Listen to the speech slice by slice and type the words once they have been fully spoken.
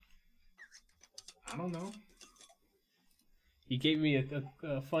I don't know. You gave me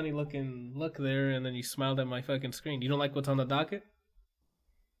a funny looking look there, and then you smiled at my fucking screen. You don't like what's on the docket?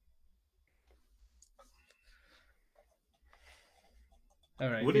 All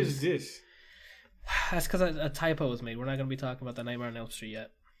right. What is this? That's because a typo was made. We're not going to be talking about the Nightmare on Elm Street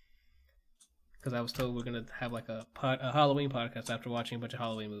yet. Because I was told we're going to have like a Halloween podcast after watching a bunch of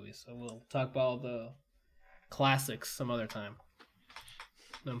Halloween movies. So we'll talk about all the classics some other time.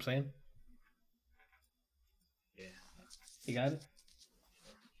 Know what I'm saying? Yeah. You got it?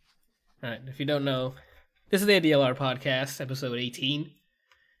 All right. If you don't know, this is the ADLR podcast, episode 18.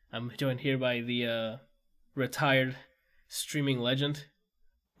 I'm joined here by the retired streaming legend,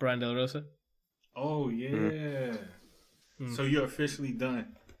 Brian Del Rosa. Oh, yeah. So you're officially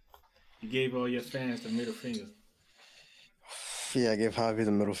done. You gave all your fans the middle finger. Yeah, I gave Javi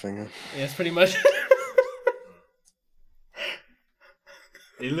the middle finger. Yeah, it's pretty much.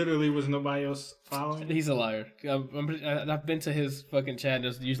 It literally was nobody else following? He's a liar. I've been to his fucking chat.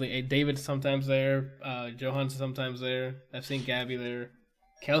 There's usually David sometimes there, Johan sometimes there. I've seen Gabby there.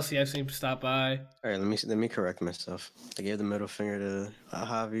 Kelsey, I've seen stop by. All right, let me correct myself. I gave the middle finger to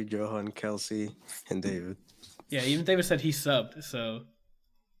Javi, Johan, Kelsey, and David. Yeah, even David said he subbed, so...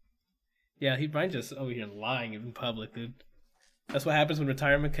 Yeah, Brian just over here lying in public, dude. That's what happens when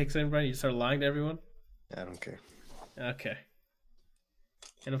retirement kicks in, Brian. You start lying to everyone? I don't care. Okay.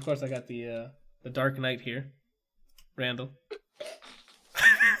 And of course I got the Dark Knight here. Randall.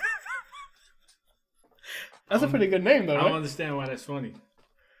 That's a pretty good name, though, right? I don't understand why that's funny.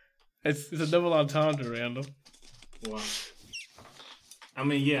 It's a double entendre, Randall. Wow. I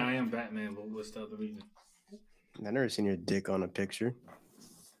mean, yeah, I am Batman, but what's the other reason? I never seen your dick on a picture.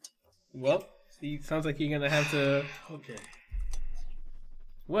 Well, sounds like you're gonna have to. Okay.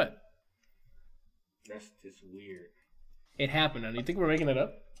 What? That's just weird. It happened. Do you think we're making it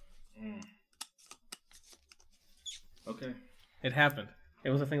up? Okay. It happened.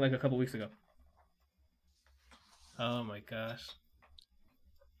 It was a thing like a couple weeks ago. Oh my gosh.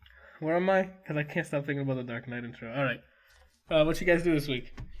 Where am I? Because I can't stop thinking about the Dark Knight intro. All right. What you guys do this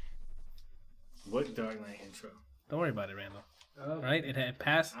week? What Dark Knight intro? Don't worry about it, Randall. Right? It had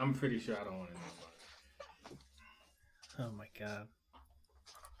passed. I'm pretty sure I don't want to know about it. Oh my god.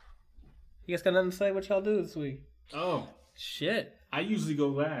 You guys got nothing to say? What y'all do this week? Oh. Shit. I usually go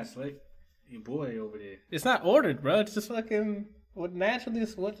last, like your boy over there. It's not ordered, bro. It's just fucking what naturally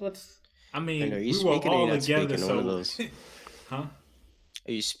is what's. I mean, Are you we were speaking or all you're not together, speaking? so One of those. Huh?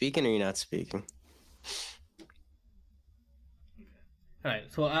 Are you speaking or you're not speaking? All right,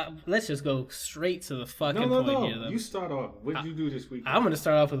 so let's just go straight to the fucking No. point here. Though. You start off. What did you do this week? I'm gonna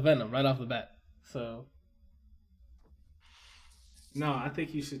start off with Venom right off the bat. So. No, I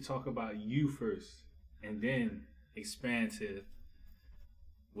think you should talk about you first, and then expand to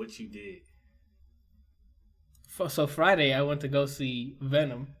what you did. So Friday, I went to go see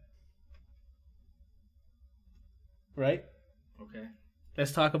Venom. Right? Okay.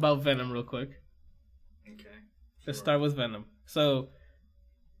 Let's talk about Venom real quick. Okay. Let's start with Venom. So,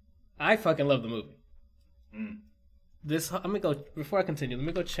 I fucking love the movie. Let me go, before I continue, let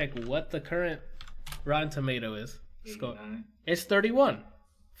me go check what the current Rotten Tomato is. 89? It's 31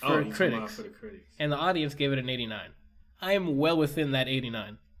 for you're talking about critics. for the critics. And the audience gave it an 89. I am well within that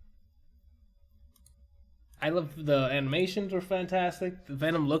 89. I love the animations were fantastic. The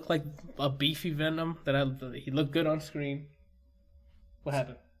Venom looked like a beefy Venom. He looked good on screen. What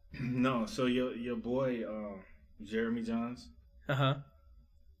happened? No, so your boy Jeremy Johns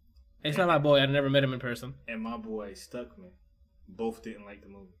It's not my boy. I never met him in person. and my boy Stuckman both didn't like the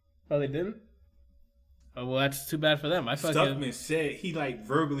movie. Oh, they didn't? Oh, well, that's too bad for them. Stuckman said he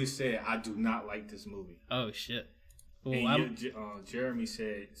verbally said, "I do not like this movie." Oh shit. Well, And Jeremy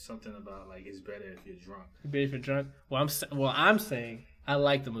said something about like it's better if you're drunk. Better if you're drunk. Well, I'm saying I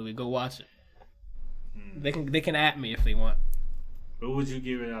like the movie. Go watch it. They can at me if they want. What would you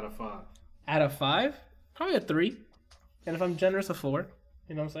give it out of 5? Out of 5, probably a 3. And if I'm generous, a 4.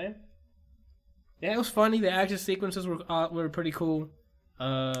 You know what I'm saying? Yeah, it was funny. The action sequences were pretty cool.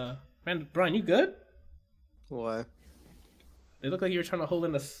 Man, Brian, you good? Why? It looked like you were trying to hold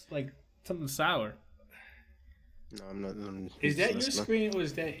in something sour. No, I'm not. Is that your screen or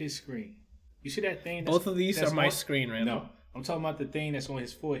is that his screen? You see that thing? Both of these are my screen, Randall. No, I'm talking about the thing that's on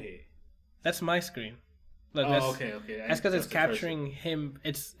his forehead. That's my screen. Look, okay. That's because it's capturing him.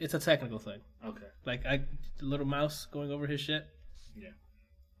 It's a technical thing. Okay. Like the little mouse going over his shit. Yeah.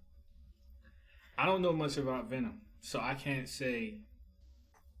 I don't know much about Venom, so I can't say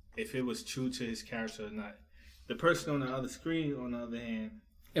if it was true to his character or not. The person on the other screen, on the other hand,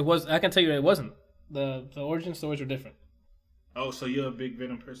 It was. I can tell you, it wasn't. The origin stories were different. Oh, so you're a big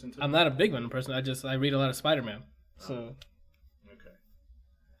Venom person too? I'm not a big Venom person. I read a lot of Spider-Man, so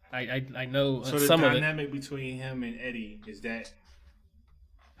okay. I know So the some of it. dynamic between him and Eddie is that.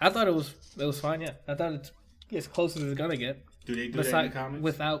 I thought it was fine. Yeah, I thought it's as close as it's gonna get. Do they do that in the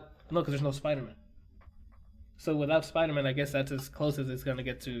comics? Because there's no Spider-Man. So without Spider-Man, I guess that's as close as it's gonna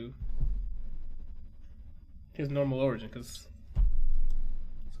get to his normal origin. Because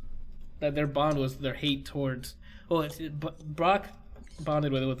that their bond was their hate towards. Well, Brock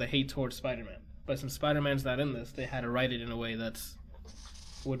bonded with it with a hate towards Spider-Man. But since Spider-Man's not in this, they had to write it in a way that's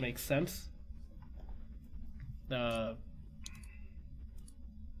would make sense. Venom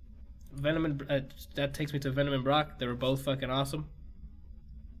and that takes me to Venom and Brock. They were both fucking awesome.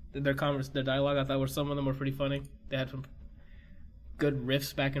 Their dialogue, I thought, some of them were pretty funny. They had some good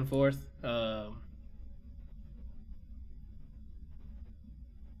riffs back and forth.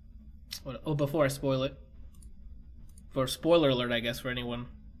 Before I spoil it, for spoiler alert, I guess for anyone,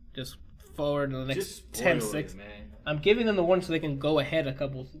 just forward to the next 10 seconds. I'm giving them the one so they can go ahead a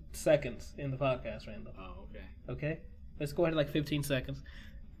couple seconds in the podcast, Randall. Oh, okay. Okay, let's go ahead like 15 seconds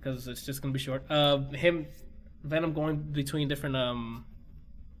because it's just gonna be short. Venom going between different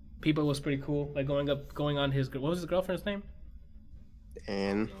people was pretty cool. Like going on his what was his girlfriend's name?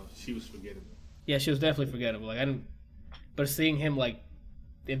 And no, she was forgettable. Yeah, she was definitely forgettable. Like but seeing him like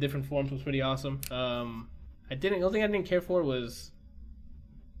in different forms was pretty awesome. The only thing I didn't care for was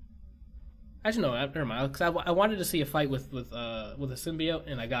actually no, never mind. Because I wanted to see a fight with a symbiote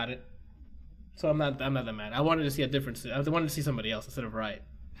and I got it. So I'm not that mad. I wanted to see a difference. I wanted to see somebody else instead of Riot.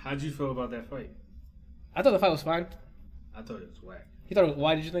 How'd you feel about that fight? I thought the fight was fine. I thought it was whack.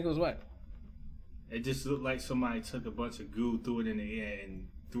 Why did you think it was whack? It just looked like somebody took a bunch of goo, threw it in the air, and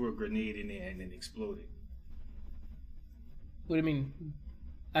threw a grenade in there, and then exploded. What do you mean?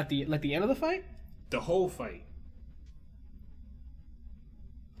 At the end of the fight? The whole fight.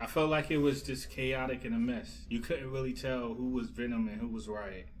 I felt like it was just chaotic and a mess. You couldn't really tell who was Venom and who was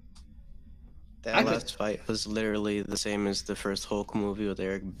Riot. That last fight was literally the same as the first Hulk movie with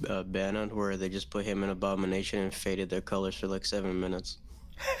Eric Bana, where they just put him in Abomination and faded their colors for like 7 minutes.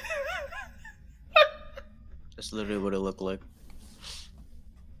 That's literally what it looked like.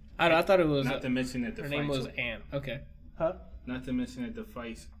 I thought it was. Not to mention that her name was Anne. Okay. Huh? Not to mention that the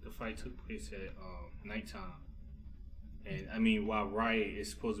fight took place at nighttime. And I mean, while Riot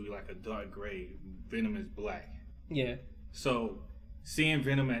is supposed to be like a dark gray, Venom is black. Yeah. So seeing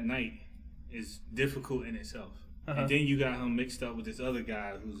Venom at night is difficult in itself. And then you got him mixed up with this other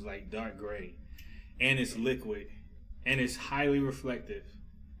guy who's like dark gray, and it's liquid, and it's highly reflective.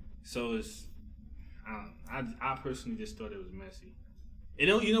 So it's, I personally just thought it was messy. You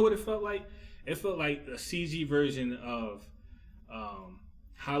know what it felt like? It felt like a CG version of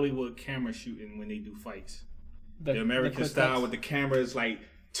Hollywood camera shooting when they do fights. The American style with the camera is like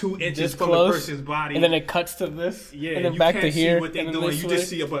 2 inches from the person's body, and then it cuts to this, yeah, and then back to here. What they're doing. You just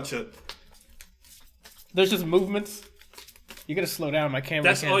see a bunch of. There's just movements. You gotta slow down. My camera.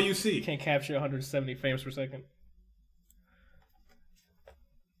 That's all you see. Can't capture 170 frames per second.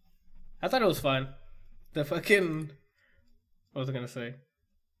 I thought it was fun. The fucking. What was I gonna say?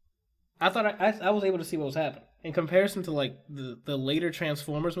 I thought I was able to see what was happening in comparison to like the later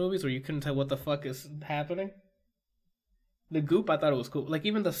Transformers movies where you couldn't tell what the fuck is happening. The Goop, I thought it was cool. Like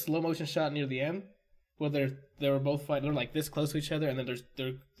even the slow motion shot near the end, where they were both fighting, they're like this close to each other, and then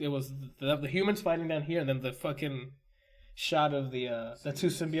it was the humans fighting down here, and then the fucking shot of the two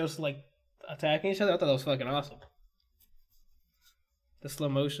symbiotes like attacking each other. I thought that was fucking awesome. The slow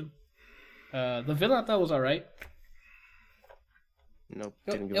motion. The villain I thought was alright. Nope,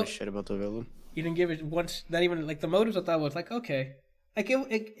 didn't give a shit about the villain. You didn't give it once. Not even like the motives. I thought was like okay, like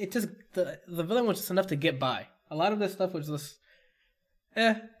it just the villain was just enough to get by. A lot of this stuff was just,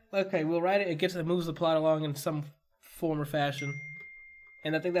 okay, we'll write it. It moves the plot along in some form or fashion.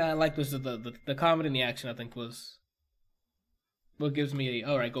 And the thing that I liked was the comedy and the action. I think was what gives me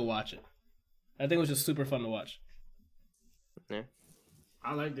all right, go watch it. I think it was just super fun to watch. Yeah,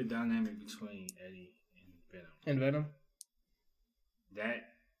 I like the dynamic between Eddie and Venom. And Venom.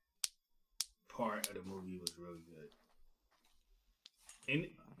 That part of the movie was really good.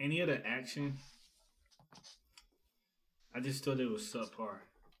 Any of the action, I just thought it was subpar.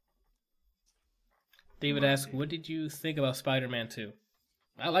 David asked, what did you think about Spider-Man 2?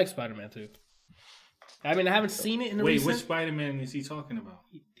 I like Spider-Man 2. I mean, I haven't seen it in the recent... Wait, which Spider-Man is he talking about?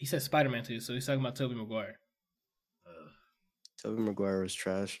 He said Spider-Man 2, so he's talking about Tobey Maguire. Tobey Maguire was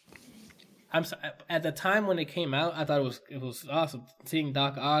trash. At the time when it came out, I thought it was awesome. Seeing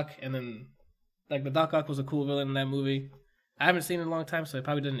Doc Ock, and then... Like, the Doc Ock was a cool villain in that movie. I haven't seen it in a long time, so it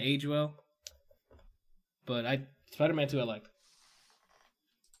probably didn't age well. But Spider-Man 2 I liked.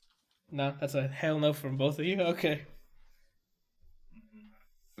 No, that's a hell no from both of you. Okay.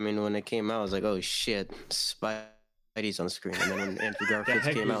 I mean, when it came out, I was like, "Oh shit, Spidey's on screen." And then when Andrew Garfield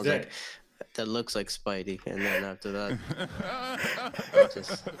came out, I was like, "That looks like Spidey." And then after that,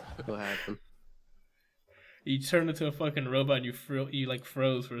 just what happened? You turned into a fucking robot. And you like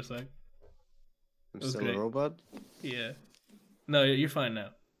froze for a sec. I'm still a robot? Yeah. No, you're fine now.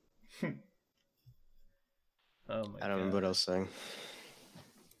 Oh my I don't remember what I was saying.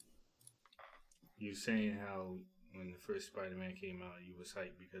 You saying how when the first Spider-Man came out, you was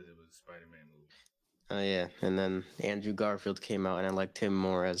hyped because it was a Spider-Man movie. Oh yeah, and then Andrew Garfield came out, and I liked him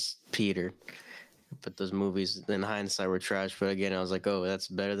more as Peter. But those movies, in hindsight, were trash. But again, I was like, oh, that's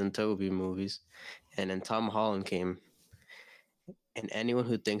better than Tobey movies. And then Tom Holland came, and anyone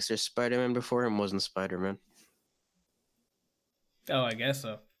who thinks there's Spider-Man before him wasn't Spider-Man. Oh, I guess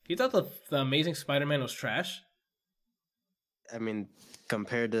so. You thought the Amazing Spider-Man was trash? I mean,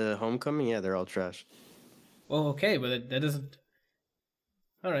 compared to Homecoming, yeah, they're all trash. Well, okay, but that doesn't.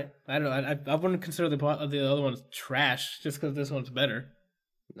 All right, I don't know. I wouldn't consider the other ones trash just because this one's better.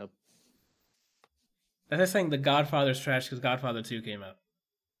 Nope. That's like saying The Godfather's trash because Godfather 2 came out.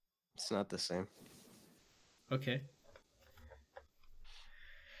 It's not the same. Okay.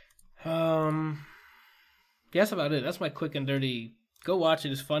 Yeah, that's about it. That's my quick and dirty. Go watch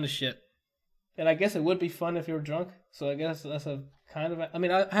it. It's fun as shit. And I guess it would be fun if you were drunk. So I guess that's a kind of. I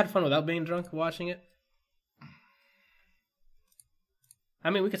mean, I had fun without being drunk watching it. I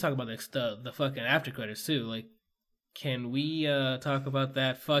mean, we could talk about the fucking after credits too. Like, can we talk about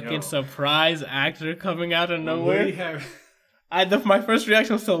that fucking surprise actor coming out of nowhere? My first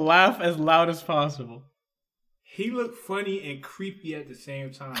reaction was to laugh as loud as possible. He looked funny and creepy at the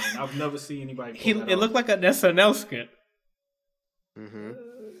same time. I've never seen anybody. It looked like an SNL skit. Mm-hmm.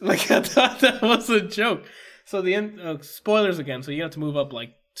 Like I thought that was a joke. So the end. Spoilers again. So you have to move up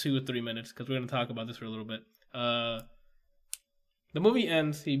like 2 or 3 minutes because we're gonna talk about this for a little bit. The movie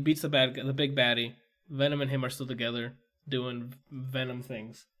ends. He beats the big baddie. Venom and him are still together doing Venom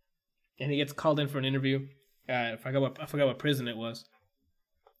things, and he gets called in for an interview. I forgot what prison it was.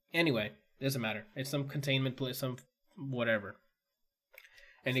 Anyway, doesn't matter. It's some containment place, some whatever.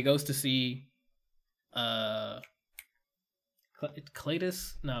 And he goes to see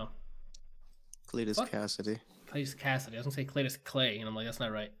Cletus? No. Cletus Cassidy. Cletus Cassidy. I was going to say Cletus Clay, and I'm like, that's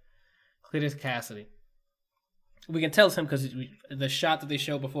not right. Cletus Cassidy. We can tell it's him because the shot that they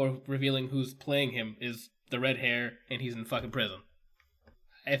show before revealing who's playing him is the red hair, and he's in fucking prison.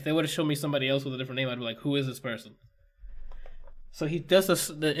 If they would have shown me somebody else with a different name, I'd be like, who is this person? So he does this.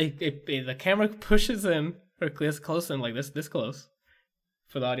 The camera pushes in, or this close in, like this close,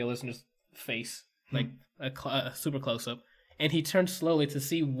 for the audio listeners' face, like a super close up, and he turns slowly to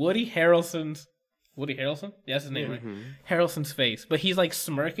see Woody Harrelson's. Woody Harrelson? Yeah, that's his name, right? Harrelson's face, but he's like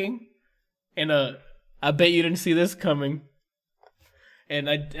smirking, and I bet you didn't see this coming, and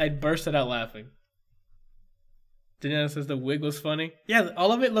I bursted out laughing. Daniela says the wig was funny. Yeah,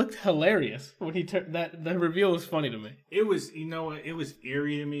 all of it looked hilarious when he turned that. The reveal was funny to me. It was, you know what? It was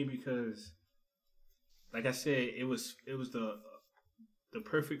eerie to me because, like I said, it was the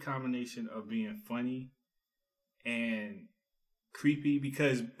perfect combination of being funny and creepy.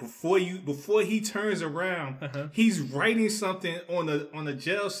 Because before he turns around, he's writing something on the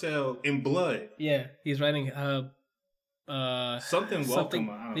jail cell in blood. Yeah, he's writing something welcome.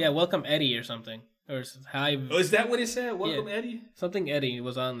 Welcome Eddie or something. Or hi. Oh, is that what it said? Welcome, Eddie? Something Eddie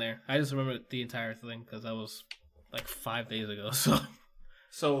was on there. I just remember the entire thing because that was like 5 days ago.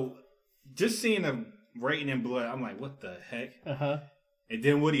 So just seeing him writing in blood, I'm like, what the heck? And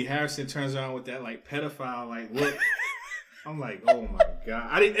then Woody Harrelson turns around with that like pedophile like look. I'm like, oh my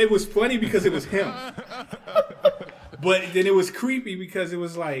god! It was funny because it was him, but then it was creepy because it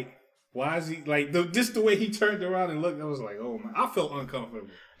was like, why is he like just the way he turned around and looked? I was like, oh my! I felt uncomfortable.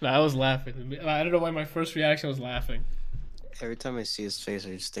 No, I was laughing. I don't know why my first reaction was laughing. Every time I see his face,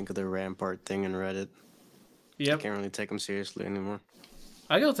 I just think of the Rampart thing in Reddit. Yep. I can't really take him seriously anymore.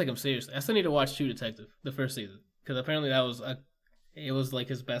 I gotta take him seriously. I still need to watch True Detective, the first season, because apparently it was like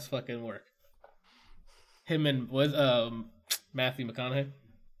his best fucking work. Him and Matthew McConaughey.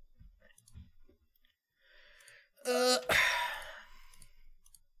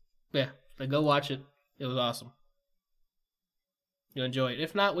 Yeah, go watch it. It was awesome. You'll enjoy it.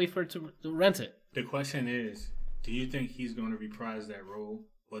 If not, wait for it to rent it. The question is, do you think he's going to reprise that role,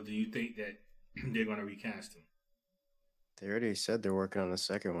 or do you think that they're going to recast him? They already said they're working on the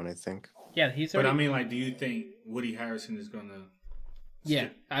second one, I think. Yeah, he's already... But I mean, like, do you think Woody Harrelson is going to... Yeah,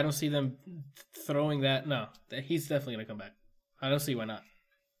 I don't see them throwing that. No, he's definitely going to come back. I don't see why not.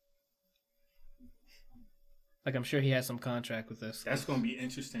 Like, I'm sure he has some contract with this. That's going to be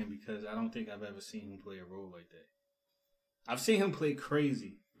interesting because I don't think I've ever seen him play a role like that. I've seen him play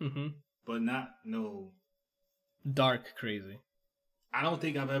crazy, but not no dark crazy. I don't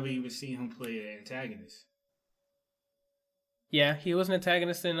think I've ever even seen him play an antagonist. Yeah, he was an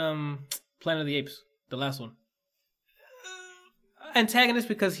antagonist in Planet of the Apes, the last one. Antagonist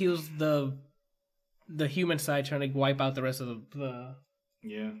because he was the human side trying to wipe out the rest of the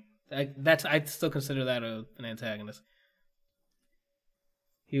yeah. I still consider that an antagonist.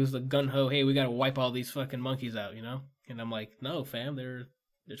 He was the gun-ho, hey, we gotta wipe all these fucking monkeys out, you know? And I'm like, no, fam, they're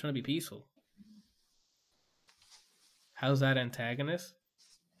trying to be peaceful. How's that antagonist?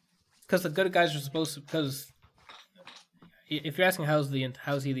 Because the good guys are supposed to. Because if you're asking how's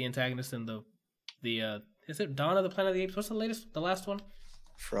he the antagonist in the is it Dawn of the Planet of the Apes? What's the last one?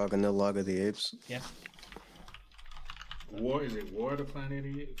 Frog and the Log of the Apes. Yeah. War of the Planet of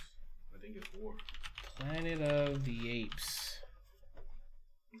the Apes? I think it's War. Planet of the Apes.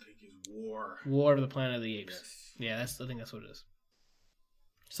 I think it's War. War of the Planet of the Apes. Yes. Yeah, I think that's what it is.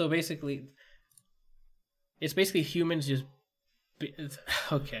 So basically, it's basically humans just.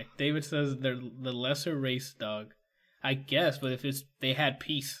 Okay, David says they're the lesser race, dog. I guess, but if they had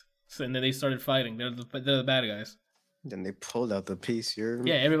peace, and then they started fighting, they're the bad guys. Then they pulled out the piece.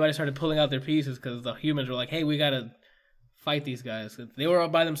 Yeah, everybody started pulling out their pieces because the humans were like, "Hey, we gotta fight these guys." They were all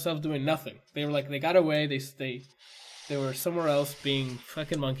by themselves doing nothing. They were like, they got away. They were somewhere else being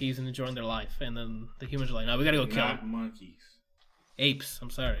fucking monkeys and enjoying their life. And then the humans were like, "No, we gotta go kill them." Not monkeys. Apes. I'm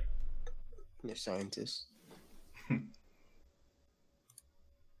sorry. They're scientists.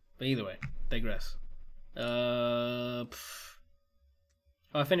 But either way, digress.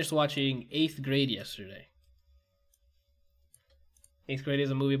 I finished watching 8th Grade yesterday. 8th Grade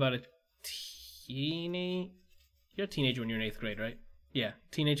is a movie about a teenage... You're a teenager when you're in 8th grade, right? Yeah,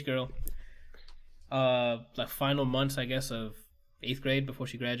 teenage girl. The final months, I guess, of 8th grade before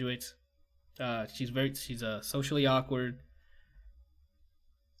she graduates. She's a socially awkward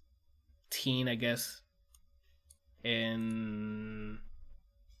teen, I guess. And...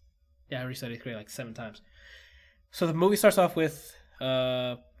 Yeah, I already said 8th grade like 7 times. So the movie starts off with,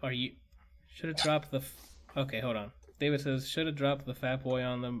 should have dropped the, okay, hold on. David says, should have dropped the fat boy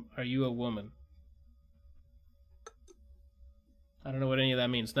on them. Are you a woman? I don't know what any of that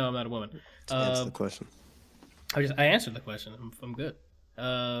means. No, I'm not a woman. Answer the question. I answered the question. I'm good.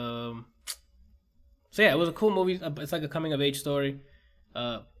 So yeah, it was a cool movie. It's like a coming of age story.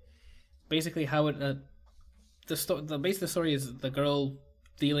 Basically how it, the base of the story is the girl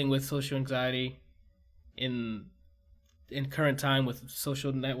dealing with social anxiety in current time with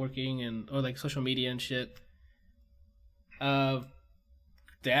social networking or like social media and shit. The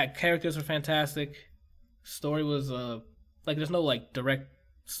characters were fantastic. Story was like there's no like direct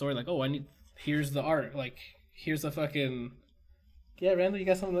story like, oh, here's the art, like here's the fucking. Yeah, Randall, you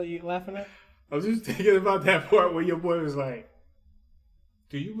got something that you laughing at? I was just thinking about that part where your boy was like,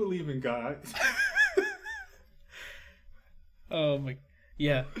 "Do you believe in God?" Oh my,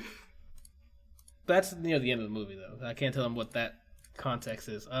 yeah. That's near the end of the movie, though. I can't tell him what that context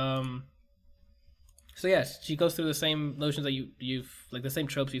is. So yes, she goes through the same notions that you've like the same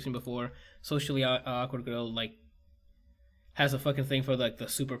tropes you've seen before. Socially awkward girl, like, has a fucking thing for like the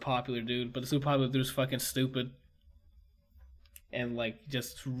super popular dude, but the super popular dude's fucking stupid and like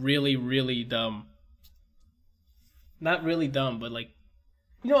just really, really dumb. Not really dumb, but like,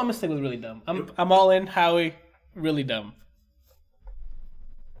 you know, I'm gonna stick with really dumb. I'm all in Howie. Really dumb.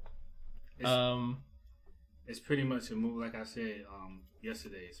 It's pretty much a movie, like I said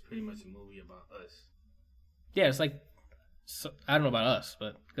yesterday. It's pretty much a movie about us. Yeah, it's like, I don't know about us,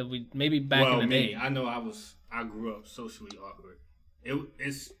 but because we maybe back in the day. I know I grew up socially awkward.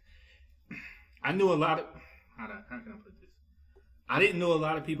 I knew a lot of how can I put this? I didn't know a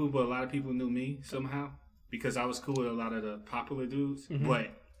lot of people, but a lot of people knew me somehow because I was cool with a lot of the popular dudes,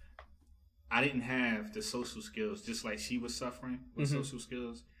 but I didn't have the social skills, just like she was suffering with social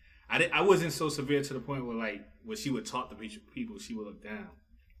skills. I wasn't so severe to the point where like when she would talk to people, she would look down.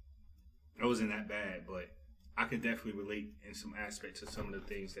 I wasn't that bad, but I could definitely relate in some aspects to some of the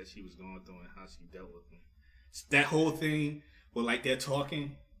things that she was going through and how she dealt with them. That whole thing where like they're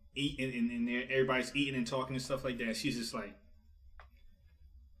talking, eating, and everybody's eating and talking and stuff like that. She's just like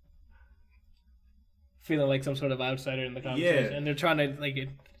feeling like some sort of outsider in the conversation, and they're trying to like it.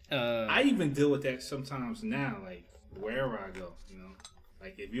 I even deal with that sometimes now, like wherever I go, you know.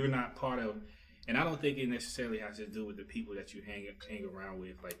 Like if you're not part of, and I don't think it necessarily has to do with the people that you hang around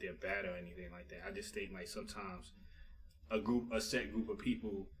with, like they're bad or anything like that. I just think like sometimes a set group of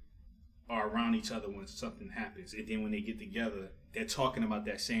people are around each other when something happens, and then when they get together, they're talking about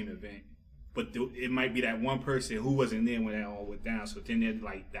that same event, but it might be that one person who wasn't there when that all went down. So then they're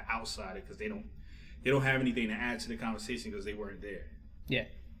like the outsider because they don't have anything to add to the conversation because they weren't there. Yeah.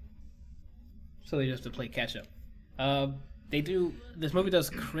 So they just have to play catch up. This movie does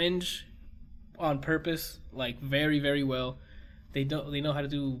cringe on purpose, like very, very well. They know how to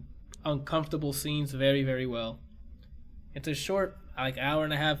do uncomfortable scenes very, very well. It's a short, like hour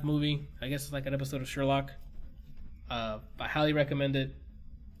and a half movie. I guess it's like an episode of Sherlock. I highly recommend it.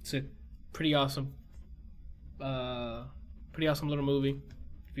 It's a pretty awesome little movie.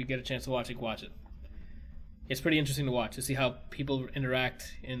 If you get a chance to watch it, watch it. It's pretty interesting to watch, to see how people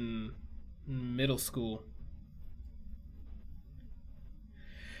interact in middle school.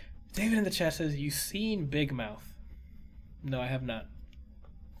 David in the chat says, "You seen Big Mouth?" No, I have not.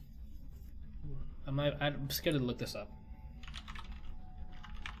 I'm scared to look this up.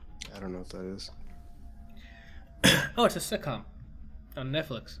 I don't know what that is. Oh, it's a sitcom on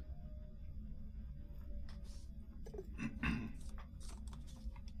Netflix.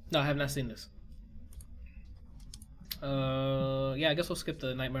 No, I have not seen this. Yeah, I guess we'll skip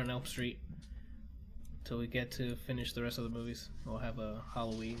the Nightmare on Elm Street till we get to finish the rest of the movies. We'll have a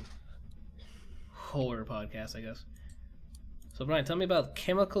Halloween horror podcast, I guess. So, Brian, tell me about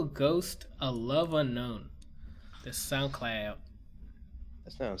Chemical Ghost, A Love Unknown. This SoundCloud.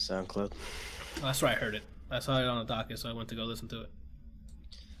 That's not on SoundCloud. Oh, that's where I heard it. I saw it on the docket, so I went to go listen to it.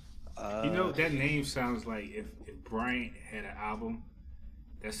 You know, that name sounds like if Bryant had an album,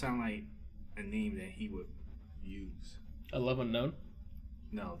 that sounds like a name that he would use. A Love Unknown?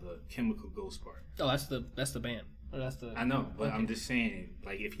 No, the Chemical Ghost part. Oh, that's the band. Or that's the. I know, but okay. I'm just saying,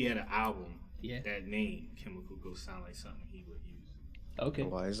 like, if he had an album, Yeah. that name, Chemical Ghost, sound like something he would use. Okay.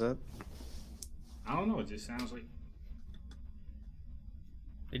 Why is that? I don't know. It just sounds like.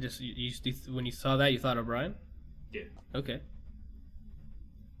 It just when you saw that, you thought of Brian? Yeah. Okay.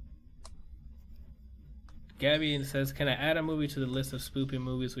 Gabby says, "Can I add a movie to the list of spoopy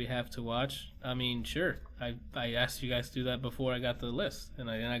movies we have to watch?" I mean, sure. I asked you guys to do that before I got the list,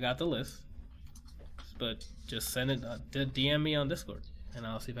 and I got the list. But just send it, DM me on Discord, and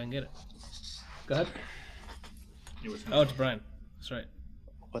I'll see if I can get it. Go ahead. Oh, it's Brian. That's right.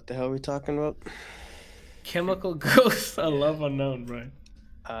 What the hell are we talking about? Chemical Ghost, A Love Unknown, Brian.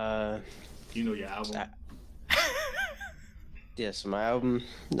 You know your album. Yes, my album.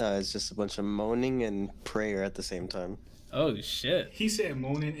 No, it's just a bunch of moaning and prayer at the same time. Oh shit. He said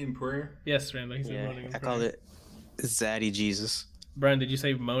moaning in prayer. Yes, Randall. He said moaning and I prayer. called it Zaddy Jesus. Brian, did you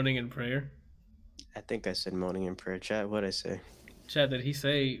say moaning and prayer? I think I said moaning and prayer. Chat, what'd I say? Chad, did he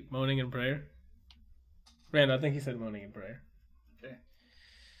say moaning and prayer? Randall, I think he said moaning and prayer. Okay.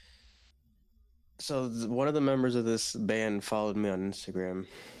 So one of the members of this band followed me on Instagram,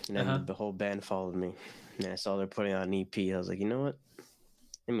 and then the whole band followed me. And I saw they're putting out an EP. I was like, you know what?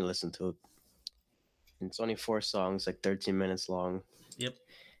 Let me listen to it. And it's only 4 songs, like 13 minutes long. Yep.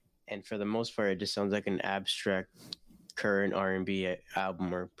 And for the most part, it just sounds like an abstract, current R&B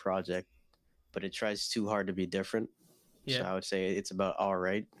album or project. But it tries too hard to be different. Yeah. So I would say it's about all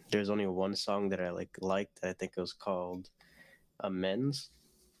right. There's only one song that I liked. I think it was called Amends.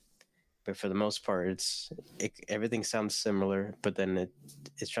 But for the most part, everything sounds similar. But then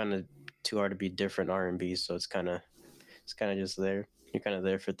it's trying too hard to be different R&B. So it's kind of just there. You're kind of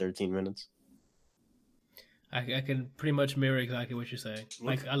there for 13 minutes. I can pretty much mirror exactly what you're saying.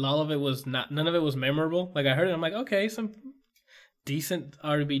 Like all of it was none of it was memorable. Like I heard it, I'm like, okay, some decent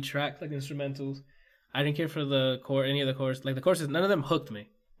R&B track, like instrumentals. I didn't care for any of the chorus. Like the choruses, none of them hooked me.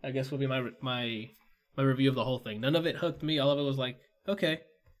 I guess would be my review of the whole thing. None of it hooked me. All of it was like, okay,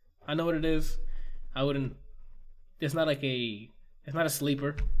 I know what it is. I wouldn't. It's not a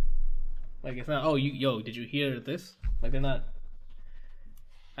sleeper. Like it's not. Oh, did you hear this? Like they're not.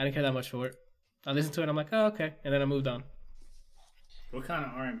 I didn't care that much for it. I listened to it. I'm like, oh, okay, and then I moved on. What kind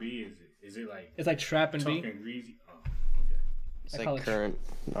of R&B is it? Is it like? It's like trap and B. Greasy. Oh, okay. It's like current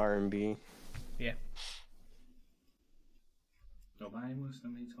R&B. Yeah. Nobody wants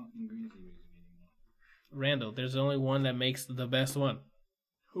somebody talking greasy music anymore. Randall, there's only one that makes the best one.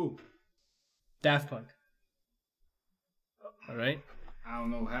 Who? Daft Punk. All right. I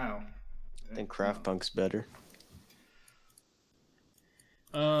don't know how. I think Kraft Punk's better.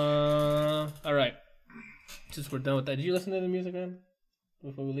 All right. Since we're done with that, did you listen to the music, man?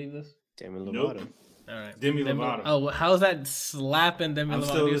 Before we leave this? Demi Lovato. Nope. All right. Demi Lovato. Oh, how's that slapping Demi Lovato? I'm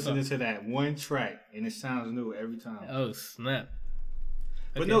still listening to that one track, and it sounds new every time. Oh, snap.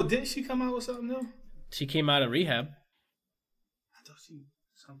 But no, didn't she come out with something new? She came out of rehab. I thought she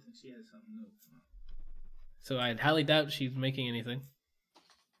had something new. So I highly doubt she's making anything.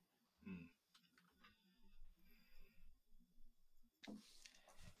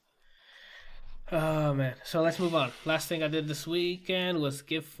 Oh man. So let's move on. Last thing I did this weekend was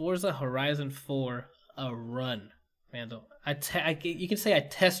give Forza Horizon 4 a run, Randall. You can say I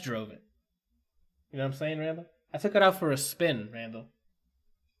test drove it. You know what I'm saying, Randall? I took it out for a spin, Randall.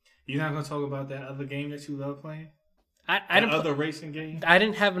 You're not gonna talk about that other game that you love playing? I didn't other racing game. I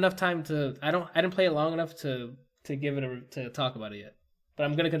didn't have enough time to. I didn't play it long enough to give it to talk about it yet. But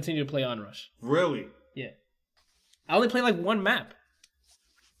I'm gonna continue to play Onrush. Really? Yeah. I only played like one map,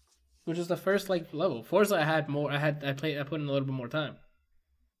 which was the first like level. Forza I had more. I put in a little bit more time.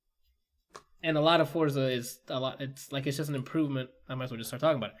 And a lot of Forza is a lot. It's just an improvement. I might as well just start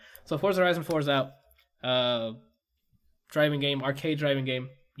talking about it. So Forza Horizon 4 is out. Driving game, arcade driving game.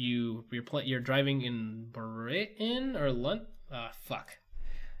 You're driving in Britain or London. Fuck.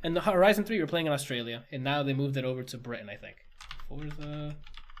 And the Horizon 3 you're playing in Australia, and now they moved it over to Britain, I think. Forza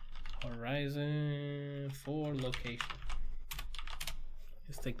Horizon 4 location.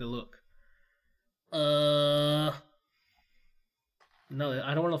 Let's take the look. No,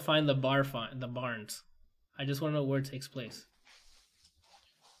 I don't want to find the barns. I just want to know where it takes place.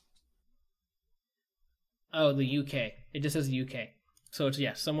 Oh, the UK. It just says UK. So it's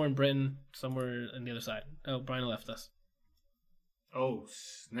somewhere in Britain, somewhere on the other side. Oh, Brian left us. Oh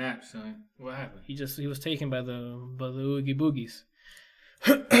snap, son! What happened? He was taken by the Oogie Boogies.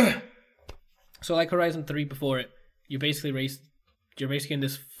 So like Horizon 3 before it, you're basically in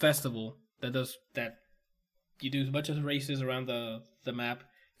this festival that you do a bunch of races around the map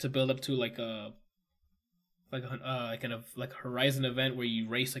to build up to like a Horizon event where you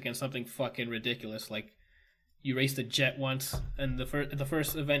race against something fucking ridiculous. Like you raced a jet once, and the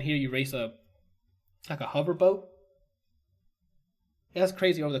first event here you race a hoverboat. It has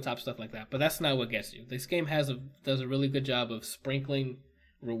crazy over the top stuff like that, but that's not what gets you. This game does a really good job of sprinkling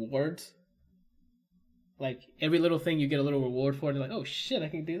rewards. Like every little thing you get a little reward for, and you're like, oh shit, I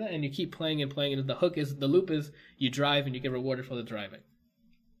can do that, and you keep playing and playing. And the loop is you drive and you get rewarded for the driving.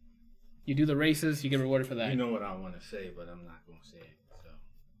 You do the races, you get rewarded for that. You know what I want to say, but I'm not going to say it. So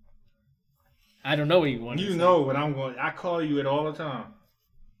I don't know what you want to say. You know what I'm going. I call you it all the time.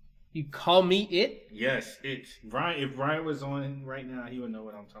 You call me it? Yes, it's Brian. If Brian was on right now, he would know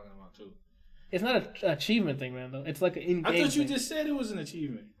what I'm talking about too. It's not an achievement thing, Randall. It's like an in-game I thought you thing. just said it was an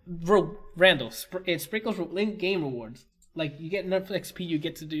achievement. Randall, it sprinkles in-game rewards. Like you get enough XP, you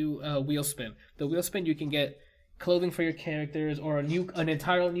get to do wheel spin. The wheel spin, you can get clothing for your characters, or an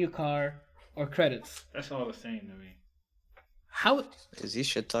entirely new car, or credits. That's all the same to me. How is he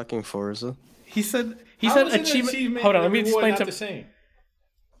shit talking Forza? He said achievement. Hold on, let me explain to him.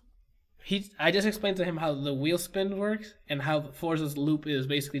 I just explained to him how the wheel spin works and how Forza's loop is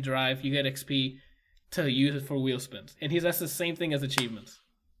basically drive. You get XP to use it for wheel spins, and that's the same thing as achievements.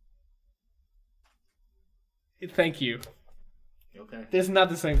 Thank you. Okay. This is not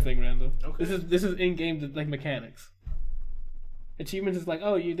the same thing, Randall. Okay. This is in-game like mechanics. Achievements is like,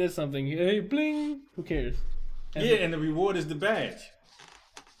 oh, you did something. Hey, bling. Who cares? And the reward is the badge.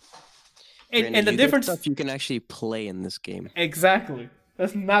 And the difference stuff you can actually play in this game. Exactly.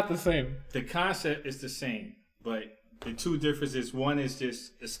 That's not the same. The concept is the same, but the two differences, one is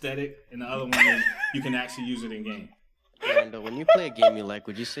just aesthetic, and the other one is you can actually use it in game. Randall, when you play a game you like,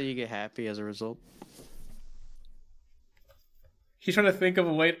 would you say you get happy as a result? He's trying to think of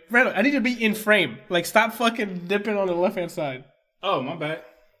a way. Randall, I need to be in frame. Like, stop fucking dipping on the left-hand side. Oh, my bad.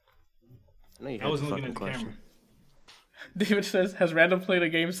 I wasn't looking at the camera. David says, has Randall played a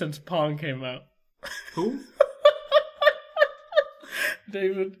game since Pong came out? Who?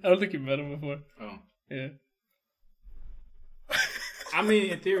 David, I don't think you met him before. Oh. Yeah. I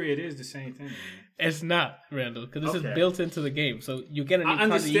mean, in theory, it is the same thing. Man. It's not, Randall, because this is built into the game. So you get a new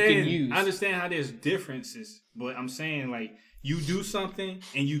card that you can use. I understand how there's differences, but I'm saying, like, you do something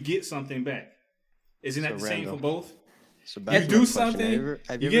and you get something back. Isn't that the same for both? So you do something,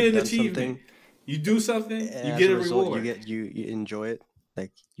 you get an achievement. You do something, you get a reward. You enjoy it.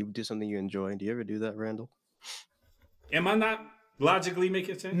 Like, you do something you enjoy. Do you ever do that, Randall? Am I not logically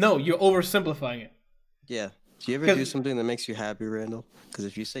making sense? No, you're oversimplifying it. Yeah. Do you ever do something that makes you happy, Randall? Because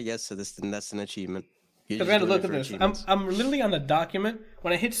if you say yes to this, then that's an achievement. Because Randall, look at this. I'm literally on the document.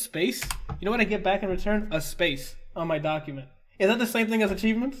 When I hit space, you know what I get back in return? A space on my document. Is that the same thing as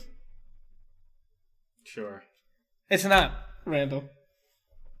achievements? Sure. It's not, Randall.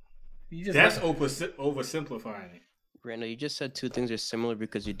 That's oversimplifying it. Randall, you just said two things are similar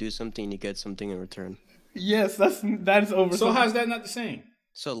because you do something and you get something in return. Yes, that's oversimplifying. So how's that not the same?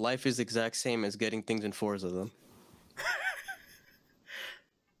 So life is the exact same as getting things in Forza, then.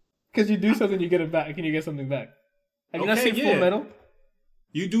 Because you do something, you get it back, and you get something back. Have you not seen Full Metal?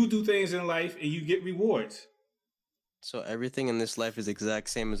 You do things in life, and you get rewards. So everything in this life is the exact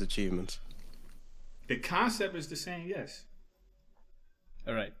same as achievements. The concept is the same, yes.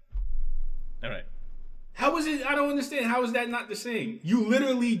 All right. How is it? I don't understand. How is that not the same? You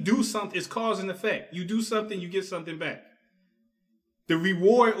literally do something. It's cause and effect. You do something, you get something back. The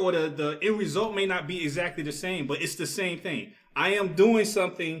reward or the end result may not be exactly the same, but it's the same thing. I am doing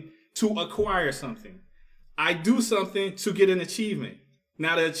something to acquire something. I do something to get an achievement.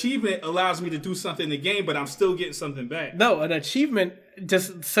 Now, the achievement allows me to do something in the game, but I'm still getting something back. No, an achievement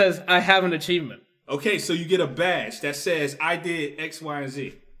just says, I have an achievement. Okay, so you get a badge that says, I did X, Y, and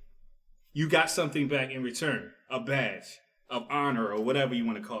Z. You got something back in return. A badge of honor or whatever you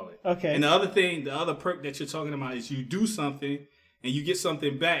want to call it. Okay. And the other perk that you're talking about is you do something and you get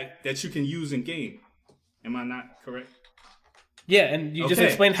something back that you can use in game. Am I not correct? Yeah, and you just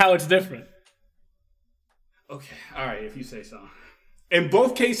explained how it's different. Okay, all right, if you say so. In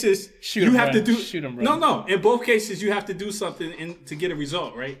both cases, Shoot him, bro. No. In both cases, you have to do something to get a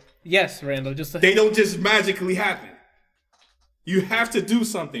result, right? Yes, Randall. They don't just magically happen. You have to do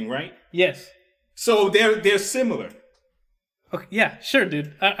something, right? Yes. So they're similar. Okay, yeah, sure,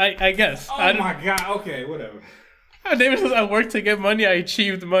 dude. I guess. Oh my god. Okay, whatever. David says, I worked to get money, I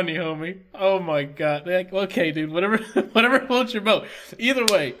achieved money, homie. Oh my god. Like, okay, dude, whatever floats your boat. Either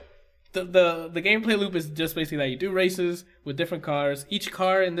way, the gameplay loop is just basically that you do races with different cars. Each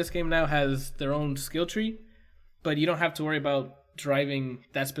car in this game now has their own skill tree, but you don't have to worry about driving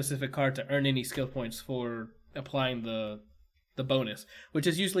that specific car to earn any skill points for applying the bonus, which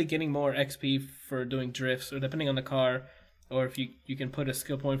is usually getting more XP for doing drifts, or depending on the car, or if you can put a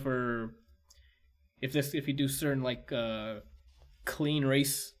skill point for if you do certain like clean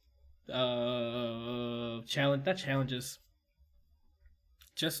race challenges,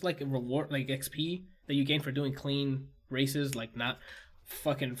 just like a reward, like XP that you gain for doing clean races, like not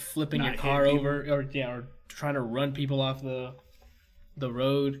fucking flipping your car over or trying to run people off the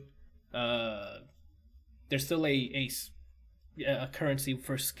road. There's still a currency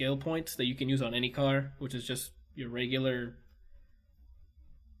for skill points that you can use on any car, which is just your regular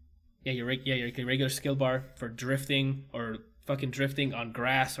regular skill bar for drifting or fucking drifting on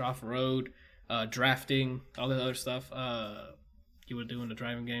grass or off road, drafting, all that other stuff you would do in a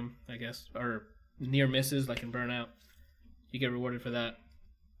driving game, I guess, or near misses like in Burnout. You get rewarded for that.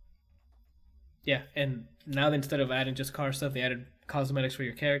 Yeah, and now instead of adding just car stuff, they added cosmetics for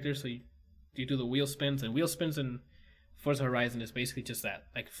your character, so you do the wheel spins, and wheel spins in Forza Horizon is basically just that,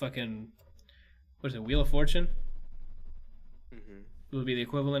 like fucking, what is it, Wheel of Fortune? Mm-hmm. It would be the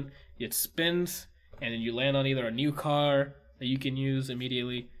equivalent. It spins, and then you land on either a new car that you can use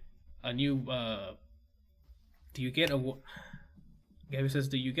immediately, a new, Gabby says,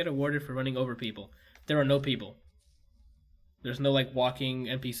 do you get awarded for running over people? There are no people. There's no, like, walking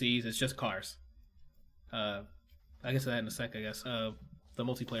NPCs, it's just cars. I guess that in a sec, I guess. The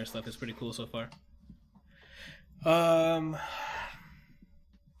multiplayer stuff is pretty cool so far. Where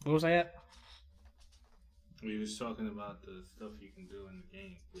was I at? We was talking about the stuff you can do in the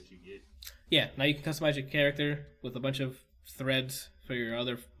game, what you get. Yeah, now you can customize your character with a bunch of threads for your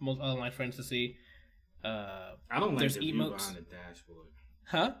other online friends to see. I don't like the view behind the dashboard.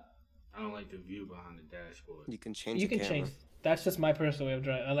 Huh? I don't like the view behind the dashboard. You can change the camera. Change. That's just my personal way of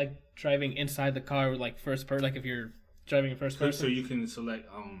driving. I like driving inside the car with like first person, like if you're driving in first person. So you can select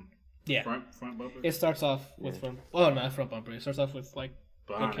front bumper? It starts off with front. Well, not front bumper. It starts off with like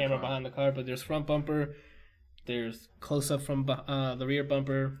the camera behind the car, but there's front bumper. There's close up from the rear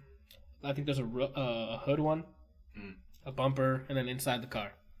bumper. I think there's a hood one, a bumper, and then inside the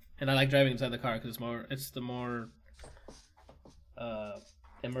car. And I like driving inside the car because it's the more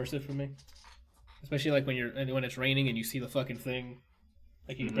immersive for me. Especially like when it's raining and you see the fucking thing,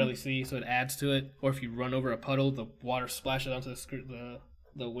 like you can barely see, so it adds to it. Or if you run over a puddle, the water splashes onto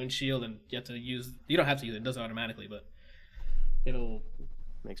the windshield, and you have to use. You don't have to use it; it does it automatically, but it'll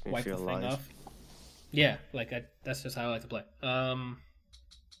makes me wipe feel the thing alive. off. Yeah, like that's just how I like to play. I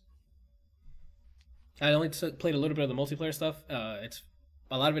only played a little bit of the multiplayer stuff. It's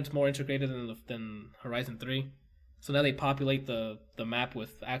a lot of it's more integrated than Horizon 3. So now they populate the map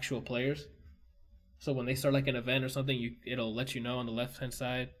with actual players. So when they start like an event or something, it'll let you know on the left hand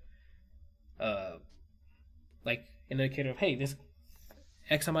side, like an indicator of, hey, this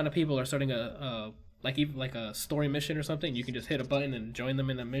X amount of people are starting a story mission or something. You can just hit a button and join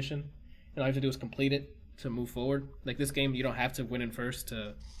them in that mission. And all you have to do is complete it to move forward. Like this game, you don't have to win in first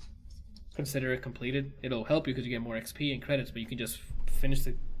to consider it completed. It'll help you because you get more XP and credits, but you can just finish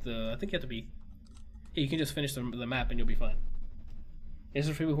the I think you have to be. Yeah, you can just finish the map and you'll be fine. This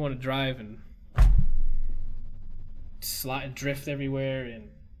is for people who want to drive and slide and drift everywhere, and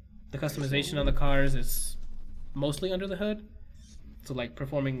the customization on the cars is mostly under the hood. So like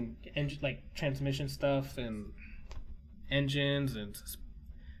performing like transmission stuff and engines and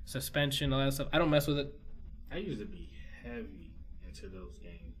suspension, all that stuff. I don't mess with it. I used to be heavy into those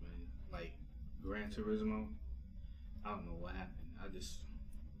games, man. Like Gran Turismo. I don't know what happened. I just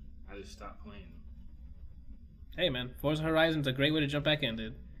stopped playing them. Hey man, Forza Horizon's a great way to jump back in,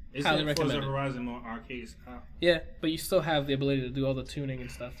 dude. Isn't Forza Horizon more arcade style? Yeah, but you still have the ability to do all the tuning and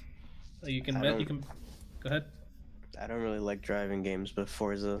stuff. So you can go ahead. I don't really like driving games, but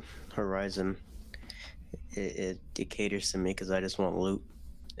Forza Horizon, it caters to me because I just want loot,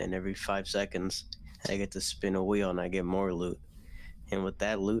 and every 5 seconds I get to spin a wheel and I get more loot, and with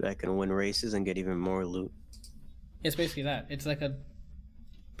that loot I can win races and get even more loot. It's basically that. It's like a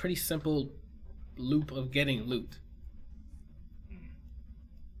pretty simple loop of getting loot.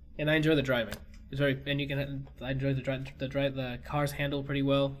 And I enjoy the driving. It's very, and I enjoy the drive. The cars handle pretty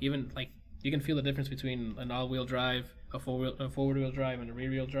well. Even like you can feel the difference between an all-wheel drive, a forward-wheel drive, and a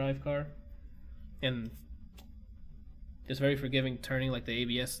rear-wheel drive car. And it's very forgiving turning, like the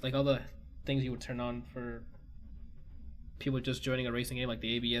ABS, like all the things you would turn on for people just joining a racing game, like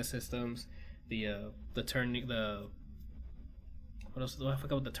the ABS systems, the turning, what else? I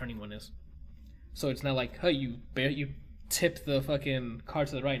forgot what the turning one is. So it's not like, hey, you tip the fucking car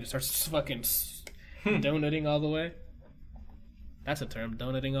to the right and it starts fucking donutting all the way. That's a term,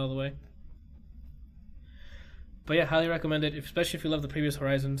 donutting all the way. But yeah, highly recommend it, especially if you love the previous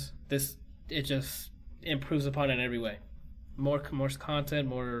Horizons. It just improves upon it in every way. More content,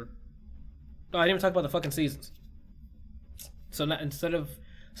 more. Oh, I didn't even talk about the fucking seasons. So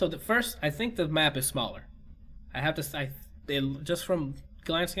the first, I think the map is smaller. I have to just from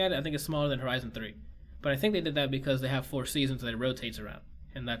glancing at it, I think it's smaller than Horizon 3. But I think they did that because they have 4 seasons that it rotates around.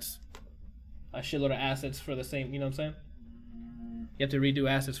 And that's a shitload of assets for the same, you know what I'm saying? You have to redo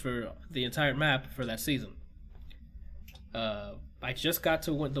assets for the entire map for that season. I just got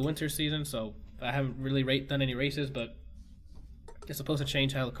to the winter season, so I haven't really done any races, but it's supposed to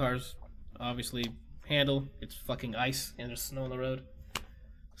change how the cars obviously handle. It's fucking ice and there's snow on the road.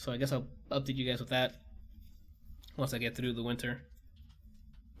 So I guess I'll update you guys with that once I get through the winter.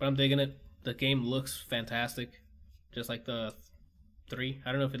 But I'm digging it. The game looks fantastic, just like the 3.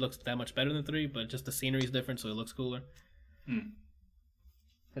 I don't know if it looks that much better than 3, but just the scenery is different, so it looks cooler.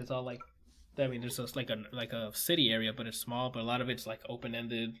 It's all like, I mean, there's just like a city area, but it's small. But a lot of it's like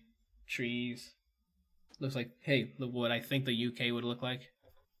open-ended trees. Looks like, hey, look what I think the UK would look like,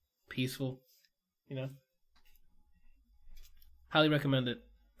 peaceful, you know. Highly recommend it.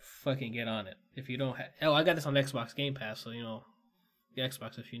 Fucking get on it. If you don't I got this on Xbox Game Pass, so you know. The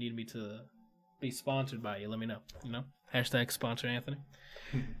Xbox, if you need me to be sponsored by you, let me know. You know? Hashtag sponsor Anthony.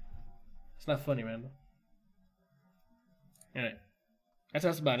 It's not funny, man. Alright.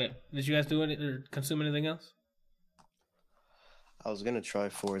 That's about it. Did you guys do it or consume anything else? I was gonna try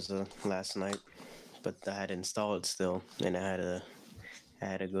Forza last night, but I had to install it still, and I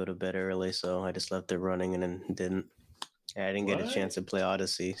had to go to bed early, so I just left it running and then didn't. I didn't get a chance to play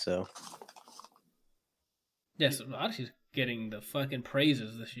Odyssey, so. Yes, Odyssey's getting the fucking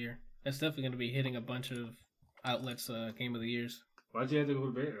praises this year. That's definitely going to be hitting a bunch of outlets' Game of the Years. Why'd you have to go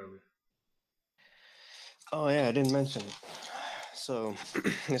to bed early? Oh yeah, I didn't mention it. So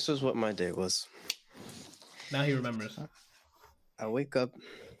this was what my day was. Now he remembers. I wake up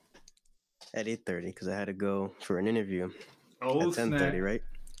at 8:30 because I had to go for an interview at 10:30, right?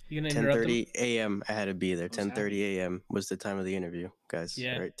 You gonna interrupt 10:30 a.m. I had to be there. 10:30 a.m. was the time of the interview, guys.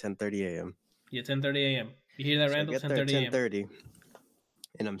 Yeah. Right, 10:30 a.m. Yeah, 10:30 a.m. You hear that, So Randall? I get there 10:30 at 10:30,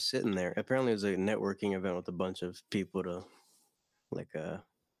 and I'm sitting there. Apparently, it was a networking event with a bunch of people like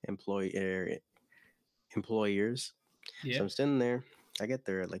employers. Yeah. So I'm sitting there. I get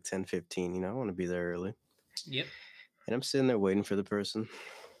there at like 10:15. You know, I want to be there early. Yep. And I'm sitting there waiting for the person.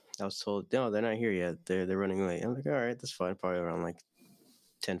 I was told, no, they're not here yet. They're running late. I'm like, all right, that's fine. Probably around like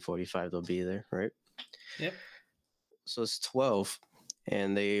 10:45 they'll be there, right? Yep. So it's 12,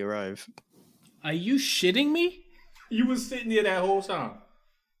 and they arrive. Are you shitting me? You was sitting there that whole time.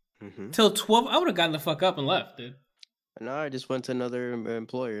 Mm-hmm. Till 12? I would have gotten the fuck up and left, dude. No, I just went to another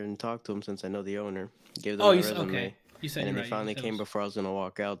employer and talked to him since I know the owner. Gave them Oh, my you resume. okay? You said, and then right. they finally came before I was gonna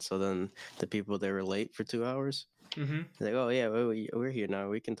walk out. So then the people, they were late for 2 hours. Mm-hmm. They're like, oh yeah, we're here now.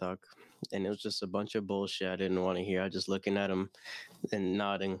 We can talk. And it was just a bunch of bullshit I didn't want to hear. I was just looking at him and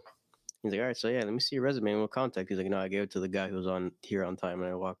nodding. He's like, all right, so yeah, let me see your resume and we'll contact. He's like, no, I gave it to the guy who was here on time,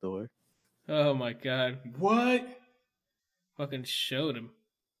 and I walked away. Oh my god. What? Fucking showed him.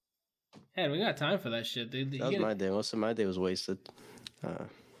 Hey, we got time for that shit, dude. That was my day. Most of my day was wasted. I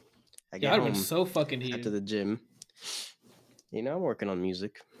I'd have been so fucking heated. after the gym. You know, I'm working on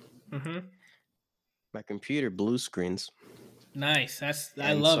music. Mm-hmm. My computer blue screens. Nice. I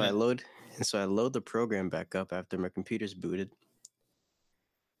And love so it. I load the program back up after my computer's booted.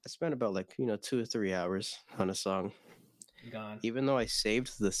 I spent about 2 or 3 hours on a song. Gone. Even though I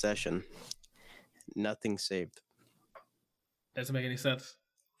saved the session, nothing saved. Doesn't make any sense.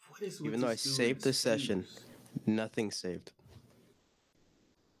 What is with Even though I this dude saved the and session, saves? nothing saved.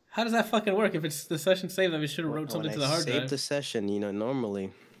 How does that fucking work? If it's the session saved, then we should have wrote something When to the I hard saved drive. the session,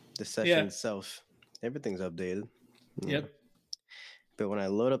 normally the session itself, everything's updated. Yep. But when I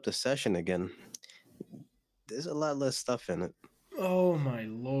load up the session again, there's a lot less stuff in it. Oh my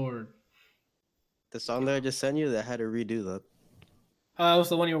lord. The song that I just sent you, that had to redo that. Oh, that was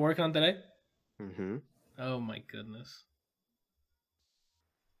the one you were working on today? Mm-hmm. Oh my goodness.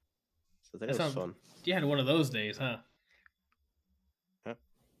 So that was fun. You had one of those days, huh? Huh?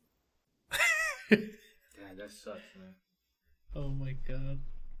 Yeah, that sucks, man. Oh my god.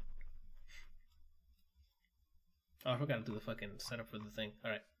 Oh, I forgot to do the fucking setup for the thing.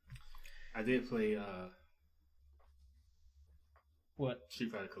 Alright. I did play What?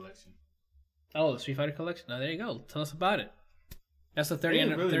 Street Fighter Collection. Oh, the Street Fighter Collection. Oh, there you go. Tell us about it. That's the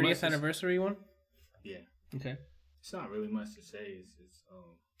Ain't really 30th much anniversary one? Yeah. Okay. It's not really much to say.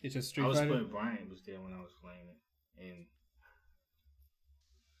 It's just Street I was Fighter? playing. Brian was there when I was playing it, and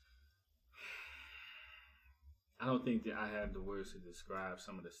I don't think that I have the words to describe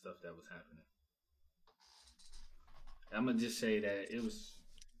some of the stuff that was happening. I'm gonna just say that it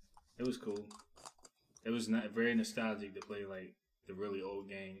was cool. It was not very nostalgic to play like the really old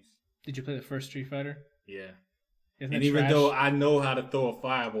games. Did you play the first Street Fighter? Yeah. Isn't And it even trash? though I know how to throw a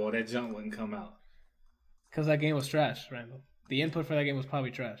fireball, that jump wouldn't come out. Because that game was trash, Randall. The input for that game was probably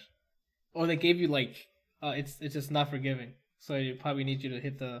trash. Or they gave you it's just not forgiving. So you probably need you to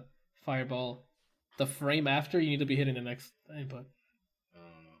hit the fireball the frame after. You need to be hitting the next input. I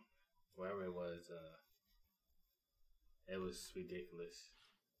don't know. Wherever it was ridiculous.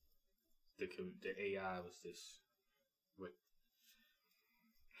 The AI was just.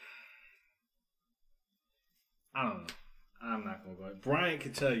 I don't know. I'm not gonna go. Brian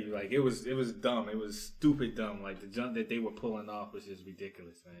could tell you, it was dumb. It was stupid dumb. Like the jump that they were pulling off was just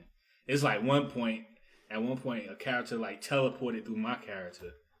ridiculous, man. It's like at one point, a character teleported through my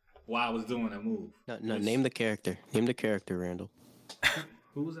character while I was doing a move. No, name the character. Name the character, Randall.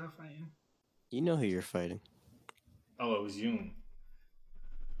 Who was I fighting? You know who you're fighting. Oh, it was Yoon.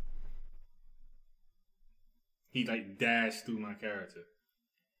 He dashed through my character.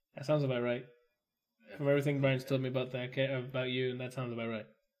 That sounds about right. From everything Brian's told me about about you, and that sounds about right.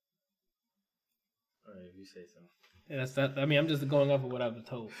 All right, if you say so. Yeah, that's that. I mean, I'm just going off of what I've been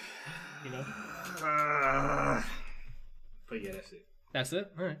told. You know. But yeah, that's it. That's it.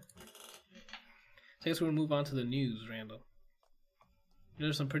 All right. So I guess we're gonna move on to the news, Randall.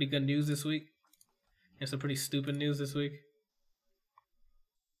 There's some pretty good news this week. There's some pretty stupid news this week.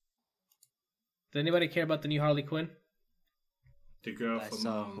 Does anybody care about the new Harley Quinn? The girl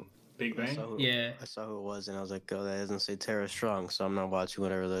from Big Bang? I saw who it was, and I was like, oh, that doesn't say Tara Strong, so I'm not watching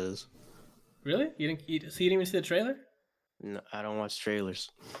whatever that is. Really? You didn't even see the trailer? No, I don't watch trailers.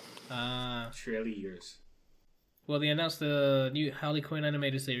 Trailers. Well, they announced the new Harley Quinn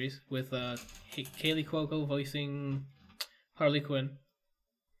animated series with Kaylee Cuoco voicing Harley Quinn.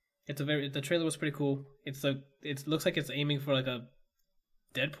 The trailer was pretty cool. It looks like it's aiming for a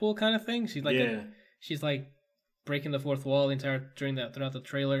Deadpool kind of thing. She's breaking the fourth wall throughout the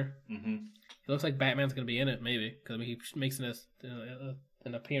trailer. Mm-hmm. It looks like Batman's gonna be in it, maybe, because he makes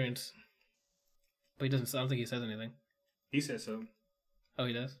an appearance, but he doesn't. I don't think he says anything. He said so. Oh,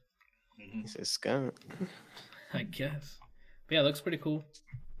 he does. Mm-hmm. He says Scott. I guess. But yeah, it looks pretty cool.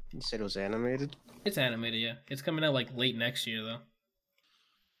 You said it was animated? It's animated, yeah. It's coming out late next year though.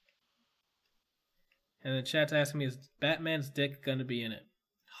 And the chat's asking me, is Batman's dick gonna be in it?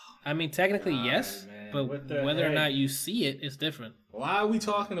 I mean, technically, yes, man. but whether or not you see it is different. Why are we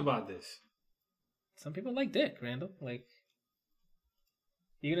talking about this? Some people like dick, Randall.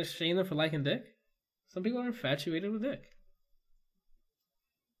 You gonna shame them for liking dick? Some people are infatuated with dick.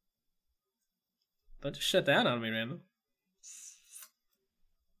 Don't just shut down on me, Randall.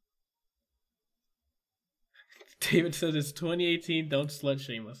 David says it's 2018, don't slut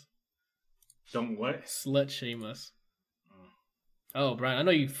shame us. Don't what? Slut shame us. Oh, Brian, I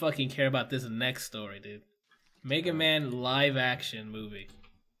know you fucking care about this next story, dude. Mega Man live action movie.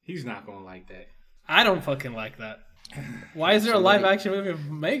 He's not gonna like that. I don't fucking like that. Why is there a live action movie of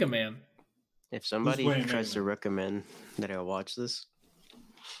Mega Man? If somebody tries to recommend that I watch this,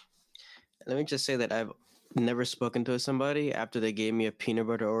 let me just say that I've never spoken to somebody after they gave me a peanut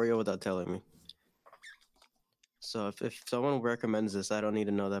butter Oreo without telling me. So if someone recommends this, I don't need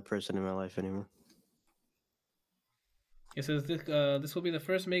to know that person in my life anymore. It says this will be the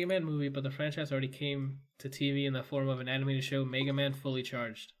first Mega Man movie, but the franchise already came to TV in the form of an animated show, Mega Man Fully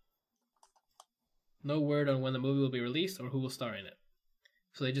Charged. No word on when the movie will be released or who will star in it.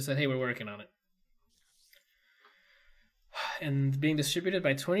 So they just said, hey, we're working on it. And being distributed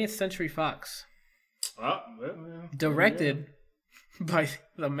by 20th Century Fox. Well, Directed by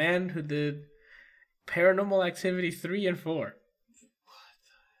the man who did Paranormal Activity 3 and 4.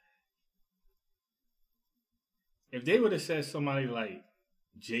 If they would have said somebody like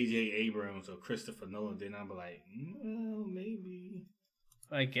J.J. Abrams or Christopher Nolan, then I'd be like, well, maybe.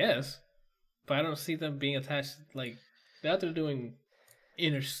 I guess. But I don't see them being attached. Like, they're out there doing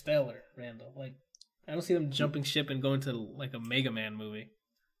Interstellar, Randall. Like, I don't see them jumping ship and going to, like, a Mega Man movie.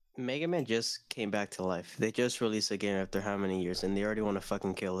 Mega Man just came back to life. They just released a game after how many years, and they already want to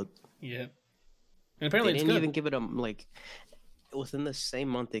fucking kill it. Yeah. And apparently they it's didn't good. even give it a, like, within the same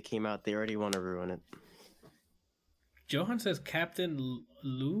month they came out, they already want to ruin it. Johan says Captain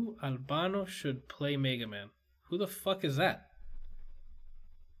Lou Albano should play Mega Man. Who the fuck is that?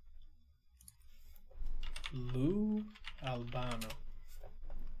 Lou Albano.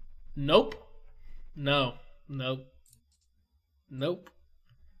 Nope. No. Nope. Nope.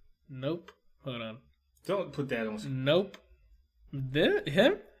 Nope. Hold on. Don't put that on. Nope.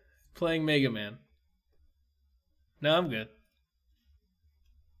 Him? Playing Mega Man. No, I'm good.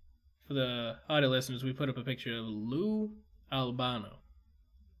 For the audio listeners, we put up a picture of Lou Albano.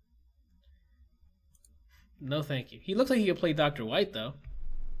 No, thank you. He looks like he could play Dr. White, though.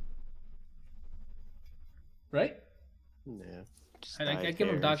 Right? Yeah. I'd give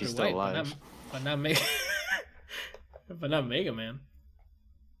him Dr. White, but not Mega. But not Mega Man.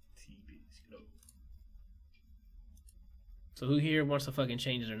 So who here wants to fucking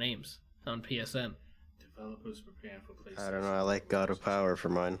change their names on PSN? Developers preparing for PlayStation. I don't know. I like God of Power for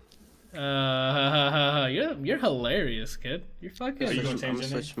mine. You're hilarious, kid. You're fucking. Are you gonna change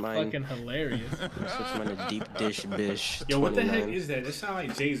your name? Fucking hilarious. I'm gonna switch mine to Deep Dish Bish. Yo, what the 29. heck is that? That sound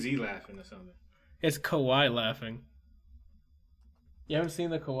like Jay-Z laughing or something. It's Kawhi laughing. You haven't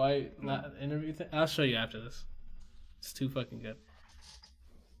seen the Kawhi interview thing? I'll show you after this. It's too fucking good.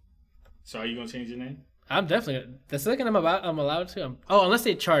 So are you gonna change your name? I'm definitely. The second I'm allowed to. Unless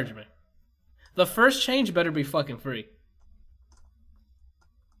they charge me. The first change better be fucking free.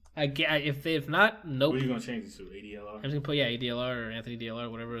 If not, nope. What are you gonna change it to? ADLR? I'm just gonna put ADLR or Anthony DLR,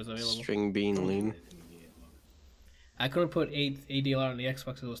 whatever is available. String Bean Lean. I couldn't put ADLR on the Xbox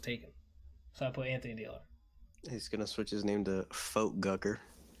because it was taken, so I put Anthony DLR. He's gonna switch his name to Folk Gucker.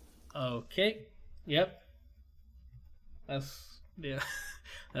 Okay. Yep.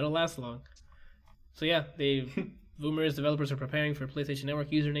 That'll last long. So yeah, Boomer's developers are preparing for PlayStation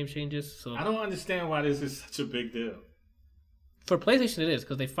Network username changes. So I don't understand why this is such a big deal. For PlayStation, it is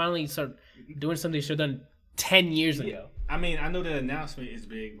because they finally start doing something they should have done 10 years ago. I mean, I know the announcement is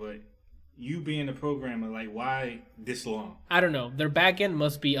big, but you being a programmer, like, why this long? I don't know. Their backend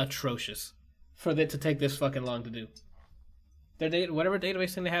must be atrocious for it to take this fucking long to do. Their whatever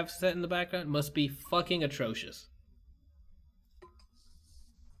database thing they have set in the background must be fucking atrocious.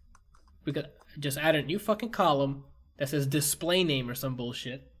 We could just add a new fucking column that says display name or some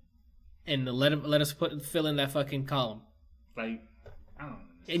bullshit, and let us fill in that fucking column. Like, I don't know.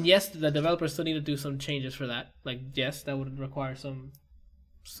 And yes, the developers still need to do some changes for that. Like, yes, that would require some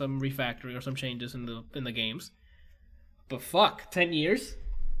refactoring or some changes in the games. But fuck, 10 years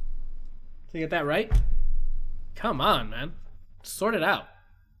to get that right? Come on, man, sort it out.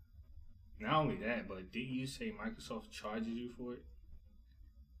 Not only that, but did you say Microsoft charges you for it?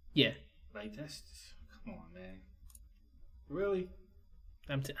 Yeah. Like, that's come on, man. Really?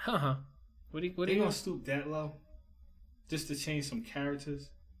 What are they you gonna stoop that low? Just to change some characters?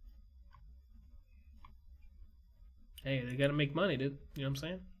 Hey, they gotta make money, dude. You know what I'm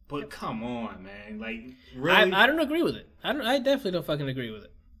saying? But come on, man. Like, really? I don't agree with it. I definitely don't fucking agree with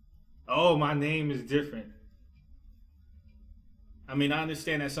it. Oh, my name is different. I mean, I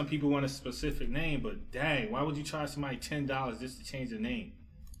understand that some people want a specific name, but dang, why would you charge somebody $10 just to change their name?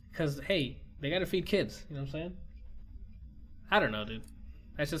 Because, hey, they gotta feed kids. You know what I'm saying? I don't know, dude.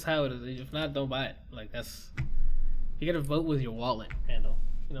 That's just how it is. If not, don't buy it. Like, that's... You gotta vote with your wallet, Randall.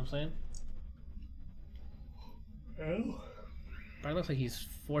 You know what I'm saying? Oh. Brian looks like he's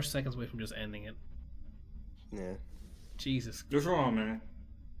 4 seconds away from just ending it. Yeah. Jesus. What's wrong, man?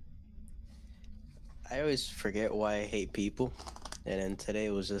 I always forget why I hate people, and then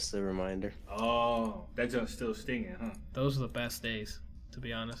today was just a reminder. Oh, that just still stinging, huh? Those are the best days, to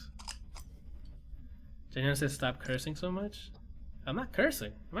be honest. Jenna says stop cursing so much. I'm not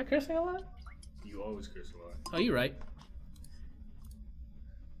cursing. Am I cursing a lot? You always curse a lot. Oh, you're right.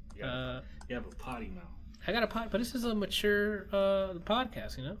 You have a potty mouth. I got a pod, but this is a mature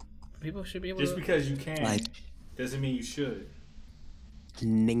podcast. You know, people should be able. Just to... because you can doesn't mean you should.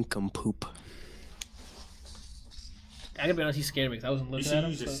 Nincompoop. I gotta be honest, he scared me because I wasn't You looking should at him.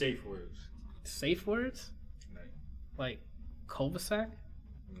 use your safe words. Safe words? Like cul-de-sac?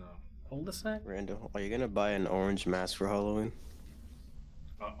 No. Cul-de-sac? Randall, are you gonna buy an orange mask for Halloween?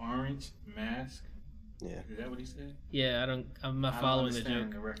 An orange mask? Yeah. Is that what he said? Yeah, I'm not I don't following the understand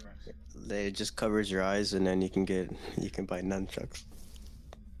joke. the reference. It just covers your eyes, and then you can buy nunchucks.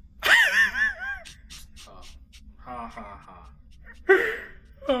 Oh. Ha ha ha.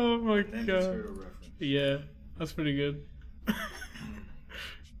 Oh my Then god. just heard a reference. Yeah, that's pretty good.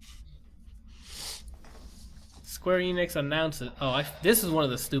 Square Enix announces. This is one of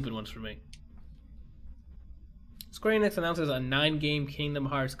the stupid ones for me. Square Enix announces a 9-game Kingdom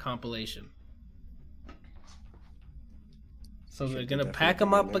Hearts compilation. So they're gonna pack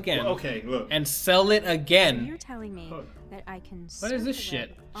them up again. Well, okay, look. And sell it again. You're telling me that I can. What is this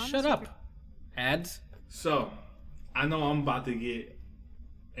shit? Shut up. Ads. So, I know I'm about to get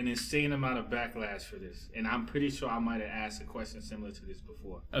an insane amount of backlash for this, and I'm pretty sure I might have asked a question similar to this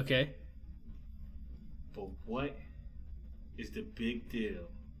before. Okay. But what is the big deal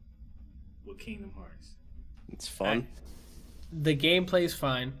with Kingdom Hearts? It's fun. The gameplay's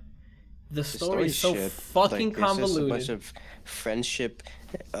fine. The story is so shit. fucking Like, there's just a convoluted. bunch of friendship.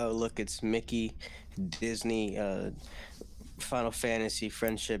 Look, it's Mickey, Disney, Final Fantasy,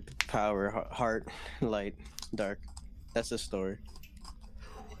 friendship, power, heart, light, dark. That's the story.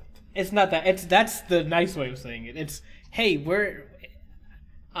 It's not that. That's the nice way of saying it. It's hey,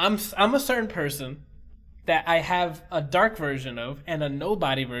 I'm a certain person that I have a dark version of and a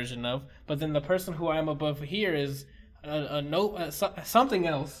nobody version of, but then the person who I'm above here is something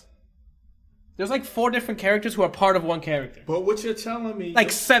else. There's like 4 different characters who are part of one character. But what you're telling me,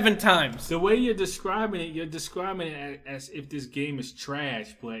 Like 7 times. the way you're describing it as if this game is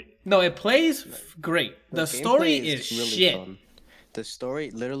trash, but No, it plays great. The story gameplay is shit. fun. The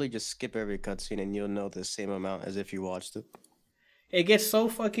story, literally just skip every cutscene and you'll know the same amount as if you watched it. It gets so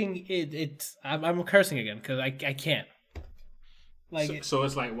fucking. I'm cursing again because I can't. Like so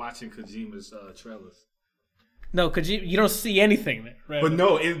it's like watching Kojima's trailers. no, because you don't see anything there. Right? But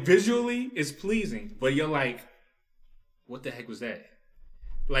no, it visually is pleasing, but you're like, what the heck was that?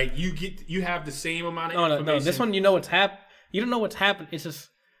 Like you have the same amount of information. No. This one, you know what's You don't know what's happened. It's just.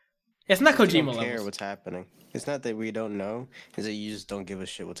 It's not Kojima You don't care levels. what's happening. It's not that we don't know. It's that you just don't give a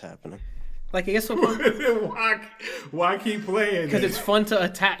shit what's happening. Like I guess what. why keep playing? Because it's fun to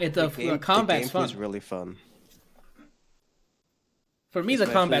attack. The combat's the fun. is really fun. For me, the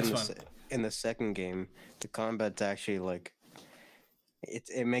Especially combat's in fun. In the second game, the combat's actually like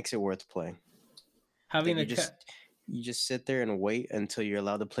it makes it worth playing. Having Like, you just sit there and wait until you're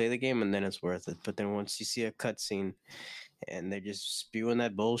allowed to play the game, and then it's worth it. But then once you see a cutscene and they're just spewing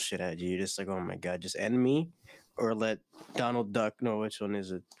that bullshit at you, you're just like, oh my god, just end me or let Donald Duck. No, which one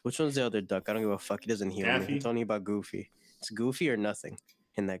is it? Which one's the other duck? I don't give a fuck. He doesn't heal Daffy? me. It's only about Goofy. It's Goofy or nothing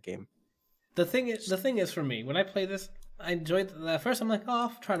in that game. The thing is for me, when I play this, I enjoyed at first. I'm like, oh,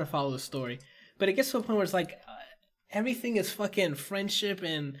 I'll try to follow the story, but it gets to a point where it's like everything is fucking friendship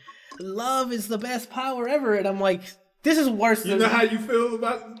and love is the best power ever, and I'm like, this is worse. You know how you feel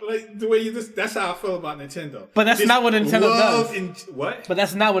about like the way you just. That's how I feel about Nintendo. But that's not what Nintendo does. What? But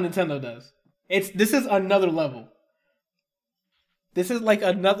that's not what Nintendo does. This is another level. This is like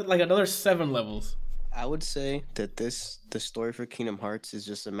another 7 levels. I would say that the story for Kingdom Hearts is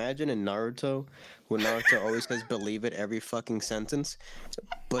just imagine in Naruto, where Naruto always says believe it every fucking sentence,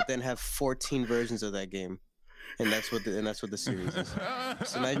 but then have 14 versions of that game. And that's what the series is.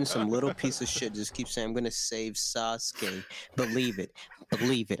 Just imagine some little piece of shit just keeps saying, I'm gonna save Sasuke. Believe it.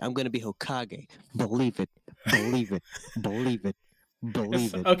 Believe it. I'm gonna be Hokage. Believe it. Believe it. Believe it.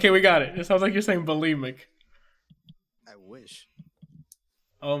 Believe it. Okay, we got it. It sounds like you're saying bulimic. I wish.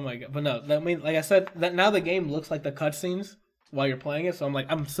 Oh my god. But no, I mean, like I said, that now the game looks like the cutscenes while you're playing it. So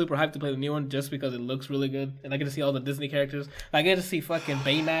I'm super hyped to play the new one just because it looks really good. And I get to see all the Disney characters. I get to see fucking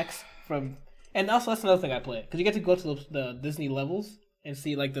Baymax from... And also, that's another thing I play. Because you get to go to the Disney levels and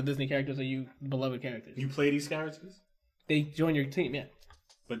see, like, the Disney characters are you beloved characters. You play these characters? They join your team, yeah.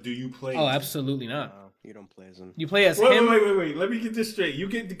 But do you play? Oh, absolutely not. No, you don't play as them. You play as Wait, him. wait. Let me get this straight. You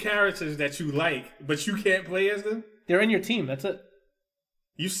get the characters that you like, but you can't play as them? They're in your team. That's it.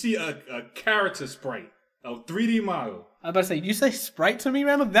 You see a character sprite, a 3D model. I was about to say, you say sprite to me,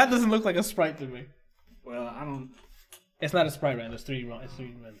 Randall? That doesn't look like a sprite to me. Well, I don't... It's not a sprite, Randall. It's 3D Randall.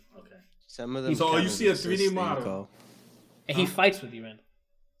 Okay. Some of them. So count you as see a assists 3D that you model. call. And he fights with you, Randall.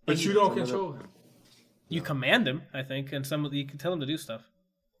 But you don't control him. You command him, I think, and you can tell him to do stuff.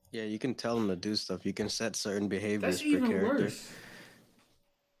 Yeah, you can tell them to do stuff. You can set certain behaviors That's per even character. worse.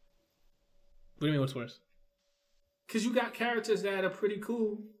 What do you mean? What's worse? Because you got characters that are pretty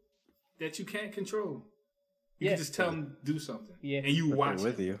cool that you can't control. You Yeah. can just tell them to do something. Yeah. And you But watch they're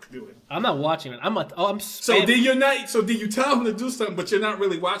with them you. do it. I'm not watching it. I'm So spamming. then you're not. So then you tell them to do something, but you're not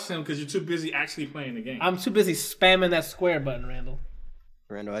really watching them because you're too busy actually playing the game. I'm too busy spamming that square button, Randall.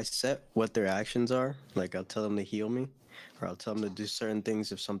 Randall, I set what their actions are. Like, I'll tell them to heal me, or I'll tell them to do certain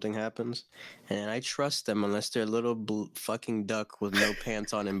things if something happens. And I trust them unless they're a little fucking duck with no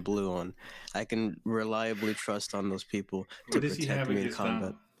pants on and blue on. I can reliably trust on those people to What does he protect have me in against combat.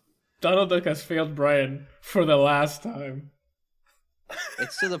 Donald? Donald Duck has failed Brian for the last time.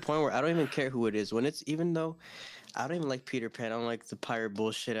 It's to the point where I don't even care who it is. When it's even though I don't even like Peter Pan. I don't like the pirate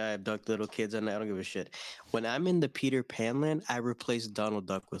bullshit. I abduct little kids and I don't give a shit. When I'm in the Peter Pan land, I replace Donald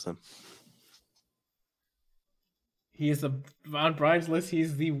Duck with him. He is on Brian's list. He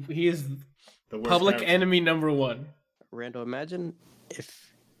is The worst public character. enemy number one. Randall, imagine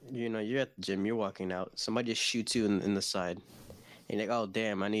if you're at the gym, you're walking out, somebody just shoots you in the side, and you're like, oh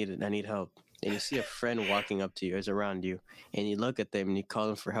damn, I need help. And you see a friend walking up to you, is around you, and you look at them and you call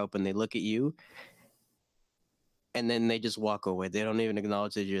them for help, and they look at you, and then they just walk away. They don't even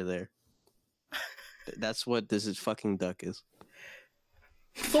acknowledge that you're there. That's what this is fucking Duck is.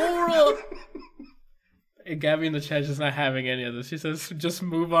 Sora! And Gabby in the chat is not having any of this. She says, just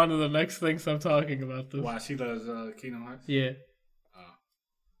move on to the next thing. Stop talking about this. Why she loves Kingdom Hearts? Yeah.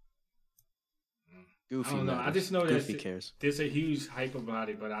 Goofy, I don't know. matters. I just know Goofy that cares. there's a huge hype about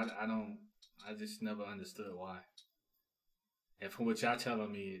it, but I don't. I just never understood why. And from what y'all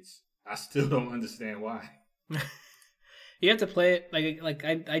telling me, I still don't understand why. You have to play it like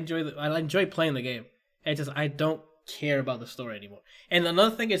I enjoy playing the game. I don't care about the story anymore. And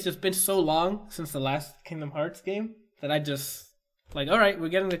another thing, it's just been so long since the last Kingdom Hearts game that I just like, all right, we're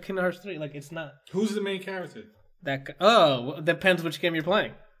getting to Kingdom Hearts 3. Like, it's not Who's the main character? depends which game you're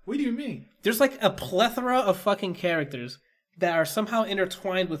playing. What do you mean? There's like a plethora of fucking characters that are somehow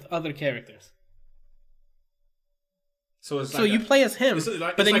intertwined with other characters. So it's So you play as him,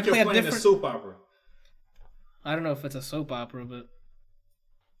 but then you play you're a playing different. a soap opera. I don't know if it's a soap opera, but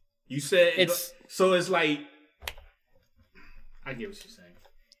You said It's- so. It's like I get what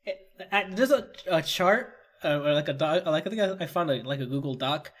you're saying. there's a chart or like a doc. Like I think I found a Google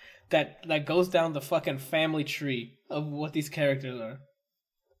Doc that goes down the fucking family tree of what these characters are.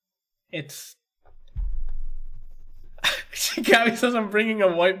 It's. Gabby says I'm bringing a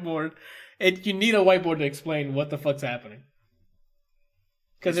whiteboard. You need a whiteboard to explain what the fuck's happening.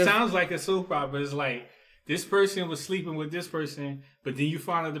 It sounds like a soap opera. It's like this person was sleeping with this person, but then you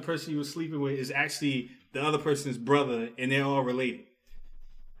find out the person you were sleeping with is actually the other person's brother, and they're all related.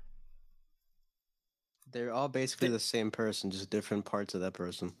 They're all basically the same person, just different parts of that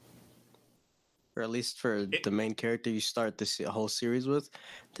person. Or at least for the main character you start this whole series with,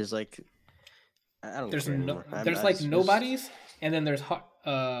 there's like I don't There's care anymore. there's like nobodies, and then there's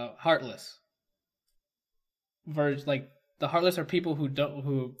heartless. Like the heartless are people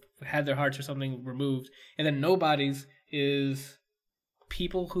who had their hearts or something removed, and then nobodies is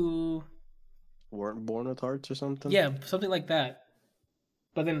people who weren't born with hearts or something. yeah, something like that.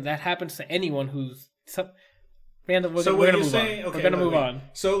 But then that happens to anyone who's random. We're gonna move on. Okay, we're gonna move on.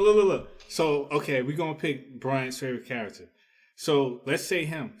 So look. So okay, we're gonna pick Brian's favorite character. So let's say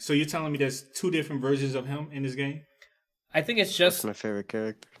him. So you're telling me there's two different versions of him in this game? I think it's That's just my favorite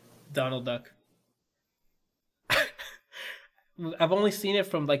character. Donald Duck. I've only seen it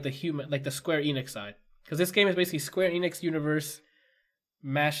from like the Square Enix side, because this game is basically Square Enix universe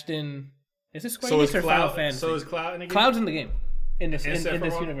mashed in. Is it Square Enix or Final Fantasy? So is Cloud in the game? Cloud's in the game in this And in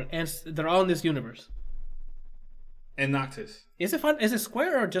this Sephiroth? universe, and they're all in this universe. And Noctis. Is it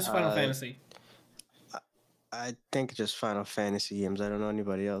Square or just Final Fantasy? I think just Final Fantasy games. I don't know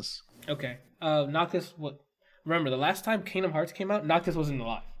anybody else. Okay, Noctis. What? Remember the last time Kingdom Hearts came out, Noctis wasn't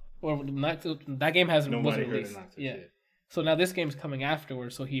alive, or that game wasn't Nobody heard released. of Noctis. Yeah. So now this game's coming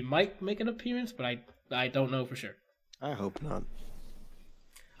afterwards, so he might make an appearance, but I don't know for sure. I hope not.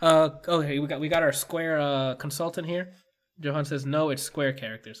 Okay, we got our Square consultant here. Johan says no, it's Square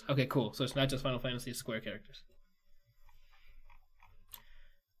characters. Okay, cool. So it's not just Final Fantasy, it's Square characters.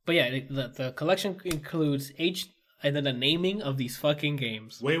 But yeah, the collection includes and then the naming of these fucking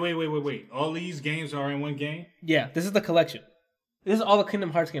games. Wait. All these games are in one game? Yeah, this is the collection. This is all the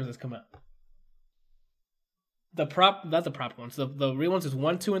Kingdom Hearts games that's come out. Not the prop ones. The real ones is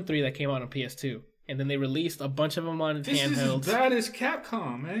 1, 2, and 3 that came out on PS2, and then they released a bunch of them on This is handhelds. as bad as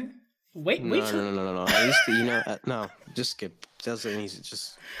Capcom, man. Wait. No. I used to, no, just skip. That's easy.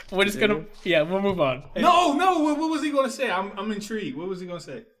 Just We're just gonna, we'll move on. No. What was he gonna say? I'm intrigued. What was he gonna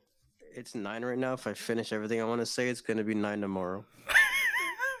say? It's 9 right now. If I finish everything I want to say, it's gonna be 9 tomorrow.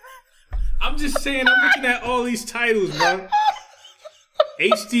 I'm just saying, I'm looking at all these titles, bro.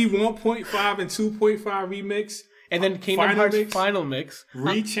 HD 1.5 and 2.5 remix. And then Kingdom Hearts Final Mix.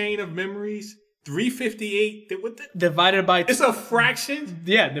 Rechain of Memories. 358. Divided by... It's a fraction?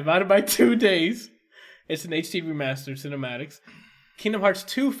 Yeah, divided by 2 days. It's an HD remastered cinematics. Kingdom Hearts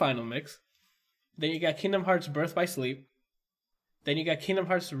 2 Final Mix. Then you got Kingdom Hearts Birth by Sleep. Then you got Kingdom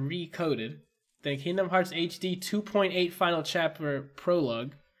Hearts Recoded. Then Kingdom Hearts HD 2.8 Final Chapter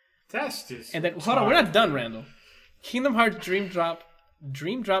Prologue. That's just... And then, hold on, we're not done, Randall. Kingdom Hearts Dream Drop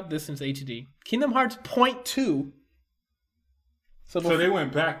Distance HD. Kingdom Hearts .2. So they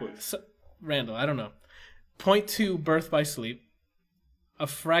went backwards. So, Randall, I don't know. .2 Birth by Sleep. A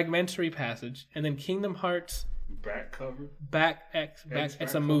Fragmentary Passage. And then Kingdom Hearts... Back cover?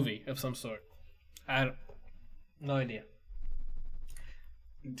 It's a movie of some sort. No idea.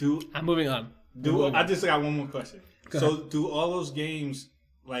 I'm moving on. I just got one more question. So do all those games,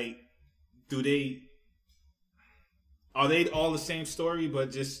 like, are they all the same story,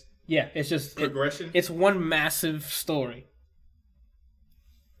 but just... Yeah, it's just... progression? It's one massive story.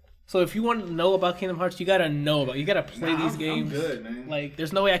 So if you want to know about Kingdom Hearts, you gotta play these games. I'm good, man. Like,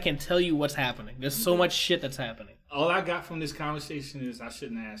 there's no way I can tell you what's happening. There's so much shit that's happening. All I got from this conversation is I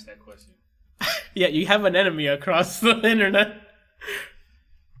shouldn't have asked that question. Yeah, you have an enemy across the internet.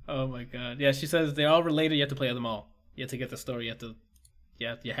 Oh my god. Yeah, she says they're all related. You have to play them all. You have to get the story. You have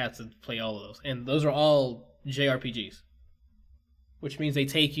to play all of those. And those are all JRPGs. Which means they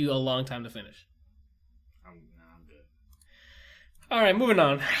take you a long time to finish. I'm good. Alright, moving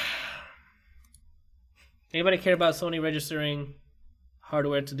on. Anybody care about Sony registering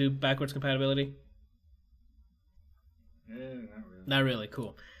hardware to do backwards compatibility? Yeah, not really. Not really.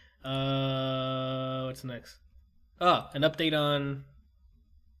 Cool. What's next? Oh, an update on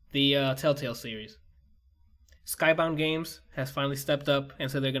the Telltale series. Skybound Games has finally stepped up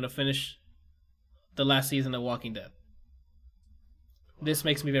and said they're going to finish the last season of Walking Dead. This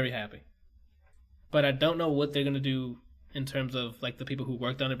makes me very happy. But I don't know what they're going to do in terms of like the people who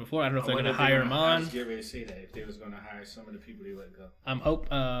worked on it before. I don't know if they're going to hire them on. I was getting ready to say that, if they was going to hire some of the people they let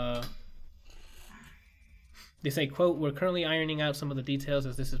go. They say, quote, "We're currently ironing out some of the details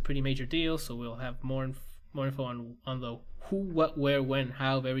as this is a pretty major deal, so we'll have more info on the who, what, where, when,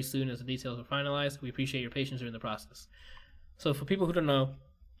 how very soon as the details are finalized. We appreciate your patience during the process." So for people who don't know,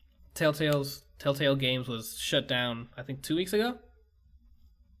 Telltale Games was shut down, I think 2 weeks ago?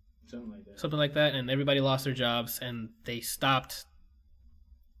 Something like that, and everybody lost their jobs, and they stopped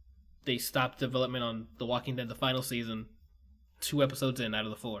development on The Walking Dead, the final season, 2 episodes in out of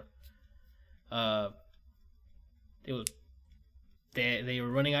the 4. They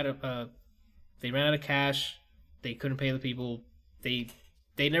were running out of they ran out of cash. They couldn't pay the people. They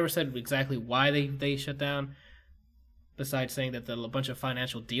never said exactly why they shut down, besides saying that a bunch of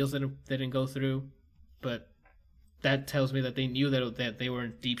financial deals that didn't go through. But that tells me that they knew that they were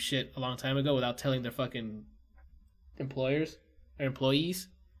in deep shit a long time ago without telling their fucking employers or employees,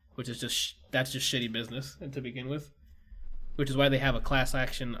 which is that's just shitty business to begin with. Which is why they have a class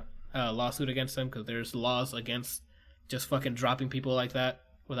action lawsuit against them, because there's laws against just fucking dropping people like that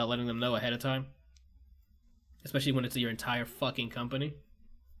without letting them know ahead of time. Especially when it's your entire fucking company.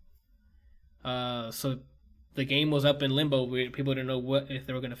 So the game was up in limbo. People didn't know if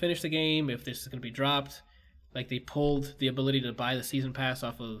they were going to finish the game, if this is going to be dropped. Like, they pulled the ability to buy the season pass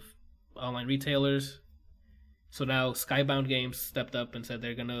off of online retailers. So now Skybound Games stepped up and said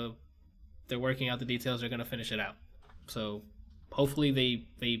they're working out the details. They're going to finish it out. So hopefully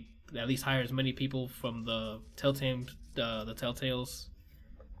they at least hire as many people from the Telltale's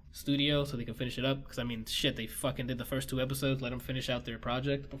studio so they can finish it up. Because, I mean, shit, they fucking did the first 2 episodes, let them finish out their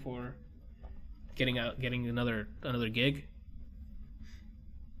project before getting another gig.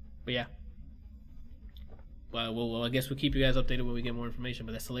 But yeah. Well, I guess we'll keep you guys updated when we get more information,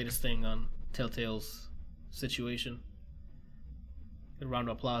 but that's the latest thing on Telltale's situation. A round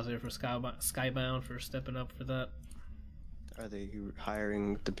of applause there for Skybound for stepping up for that. Are they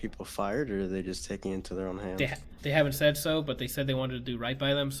hiring the people fired, or are they just taking it into their own hands? They haven't said so, but they said they wanted to do right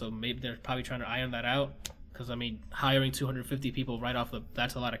by them, so maybe they're probably trying to iron that out. Because, I mean, hiring 250 people right off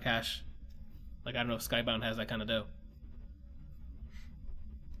that's a lot of cash. Like, I don't know if Skybound has that kind of dough.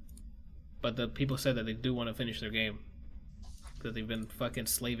 But the people said that they do want to finish their game. Because they've been fucking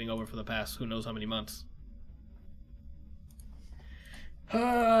slaving over for the past who knows how many months.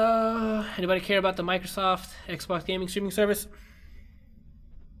 Anybody care about the Microsoft Xbox gaming streaming service?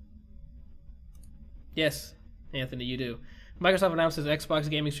 Yes, Anthony, you do. Microsoft announces Xbox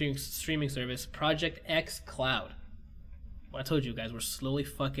gaming streaming service, Project X Cloud. I told you guys, we're slowly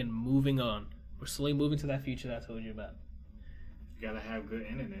fucking moving on. We're slowly moving to that future that I told you about. You gotta have good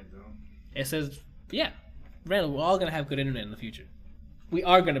internet, though. It says, yeah, Randall, we're all gonna have good internet in the future. We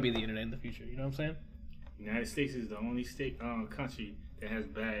are gonna be the internet in the future. You know what I'm saying? United States is the only country that has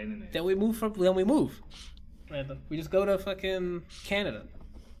bad internet. Then we move. Randall, we just go to fucking Canada.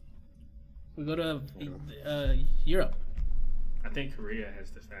 We go to Europe. I think Korea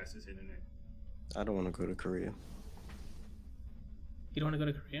has the fastest internet. I don't want to go to Korea. You don't want to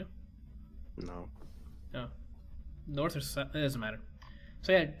go to Korea? No. No. North or south? It doesn't matter.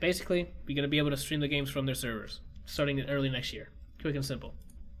 So yeah, basically, we're gonna be able to stream the games from their servers starting early next year. Quick and simple.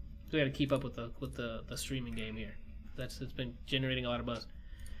 So we got to keep up with the streaming game here. It's been generating a lot of buzz.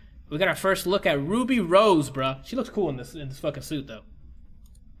 We got our first look at Ruby Rose, bruh. She looks cool in this fucking suit though.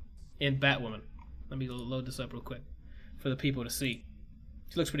 In Batwoman. Let me load this up real quick for the people to see.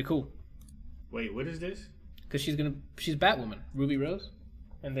 She looks pretty cool. Wait, what is this? Because she's Batwoman, Ruby Rose,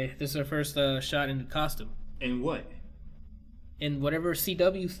 and this is her first shot in costume. In what? In whatever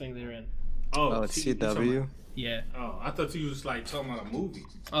CW thing they're in. Oh, it's CW. Yeah. Oh, I thought you was like talking about a movie.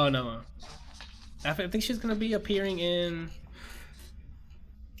 Oh no. I think she's gonna be appearing in.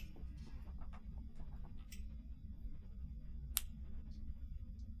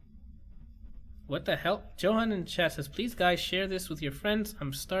 What the hell? Johan in chat says, please guys share this with your friends.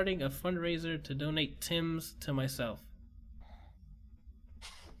 I'm starting a fundraiser to donate Tim's to myself.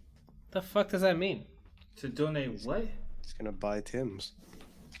 The fuck does that mean? To donate what? He's gonna buy Tim's.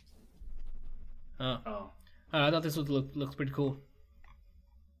 Oh. I thought this would look pretty cool.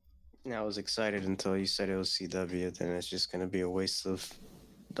 Yeah, I was excited until you said it was CW. Then it's just gonna be a waste of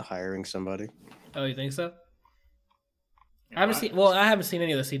hiring somebody. Oh, you think so? I haven't seen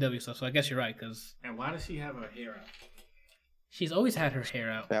any of the CW stuff, so I guess you're right. And why does she have her hair out? She's always had her hair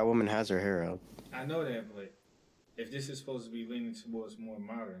out. That woman has her hair out. I know that, but if this is supposed to be leaning towards more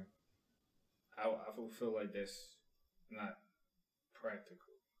modern, I would feel like that's not practical.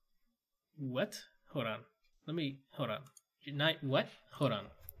 What? Hold on. Hold on. What? Hold on.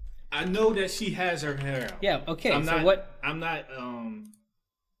 I know that she has her hair out. Yeah, okay. I'm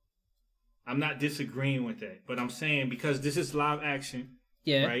not disagreeing with that, but I'm saying because this is live action,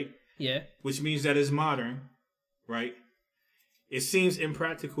 yeah, right? Yeah. Which means that it's modern, right? It seems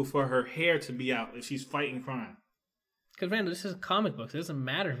impractical for her hair to be out if she's fighting crime. Because, Randall, this is a comic book. It doesn't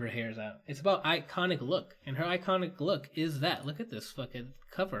matter if her hair's out. It's about iconic look, and her iconic look is that. Look at this fucking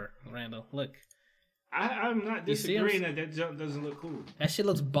cover, Randall. Look. I'm not disagreeing that jump doesn't look cool. That shit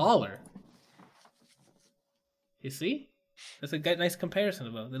looks baller. You see? That's a good, nice comparison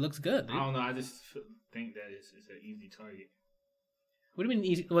of both. It looks good, dude. I don't know. I just think that it's an easy target. What do you mean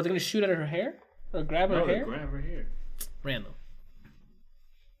easy? Was they going to shoot at her hair? Or grab her hair? Grab her hair. Randall.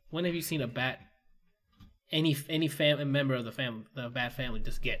 When have you seen a bat, any member of the bat family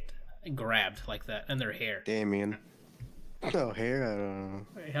just get grabbed like that and their hair? Damien. No hair? I don't know.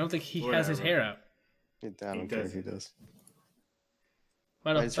 I don't think he has his hair out. I don't care if he does.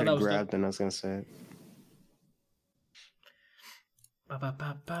 I just heard grabbed and I was going to say it.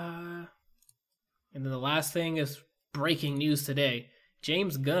 And then the last thing is breaking news today.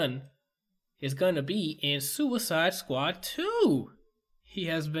 James Gunn is going to be in Suicide Squad 2. He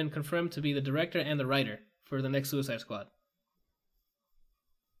has been confirmed to be the director and the writer for the next Suicide Squad.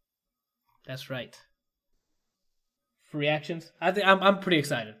 That's right. Reactions? I'm pretty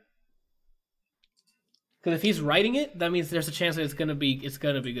excited. Because if he's writing it, that means there's a chance that it's gonna be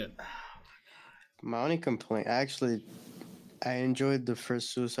good. My only complaint, actually, I enjoyed the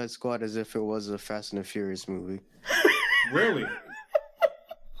first Suicide Squad as if it was a Fast and the Furious movie. Really?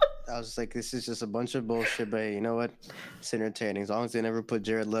 I was like, this is just a bunch of bullshit, but hey, you know what? It's entertaining. As long as they never put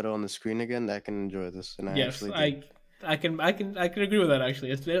Jared Leto on the screen again, I can enjoy this. And I can agree with that.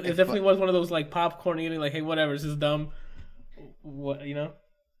 Actually, it definitely was one of those like popcorn eating, like, hey, whatever, this is dumb. What, you know?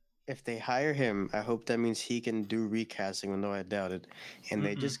 If they hire him, I hope that means he can do recasting, even though I doubt it. And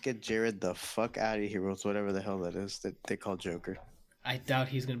they just get Jared the fuck out of here with whatever the hell that is that they call Joker. I doubt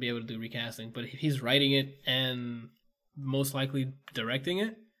he's going to be able to do recasting, but if he's writing it and most likely directing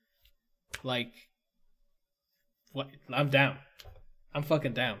it, like, what? I'm down. I'm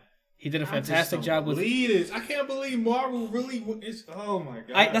fucking down. He did a fantastic job with this. I can't believe Marvel really is. Oh my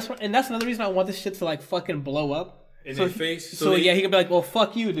god. That's another reason I want this shit to like fucking blow up. In their face. So yeah, he can be like, "Well,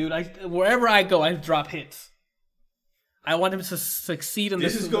 fuck you, dude. Wherever I go, I drop hits. I want him to succeed in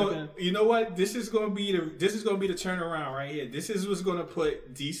this." You know what? This is going to be the turnaround right here. This is what's going to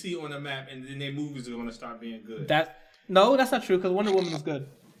put DC on the map, and then their movies are going to start being good. No, that's not true because Wonder Woman is good.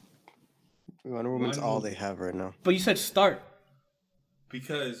 Wonder Woman's all they have right now. But you said start.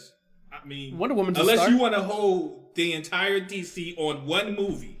 Because I mean, Wonder Woman's unless you want to hold the entire DC on one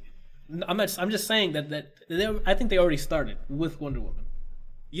movie. I'm just saying that I think they already started with Wonder Woman.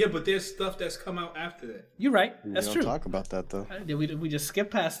 Yeah, but there's stuff that's come out after that. You're right. That's we true. don't talk about that though. We just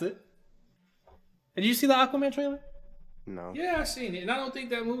skipped past it. Did you see the Aquaman trailer? No. Yeah, I seen it, and I don't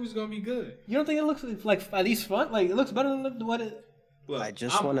think that movie's gonna be good. You don't think it looks like at least fun? Like it looks better than what it. Look, I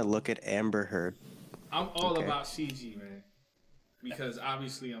just want to look at Amber Heard. I'm all about CG, man, because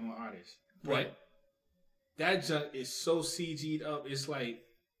obviously I'm an artist. But that junk is so CG'd up. It's like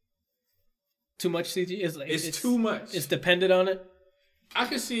too much CG. It's too much. It's dependent on it. I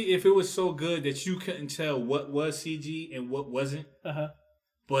could see if it was so good that you couldn't tell what was CG and what wasn't.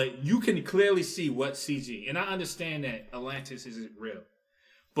 But you can clearly see what's CG, and I understand that Atlantis isn't real.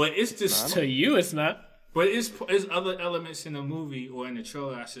 But it's just to you, it's not. But it's other elements in the movie or in the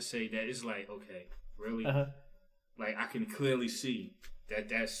trailer, I should say, that it's like, okay, really? Like I can clearly see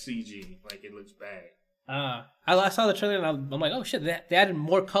that's CG. Like it looks bad. I saw the trailer and I'm like, oh shit, they added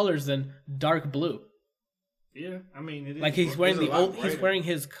more colors than dark blue. Yeah, I mean, it is. Like he's wearing he's wearing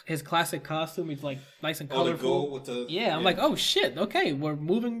his classic costume. He's like nice and colorful. The gold with the, yeah, I'm like, oh shit, okay, we're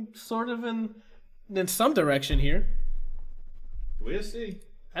moving sort of in some direction here. We'll see.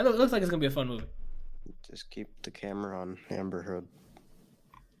 It looks like it's gonna be a fun movie. Just keep the camera on Amber Heard.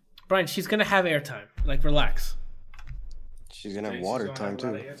 Brian, she's gonna have airtime. Like, relax. She's gonna have water time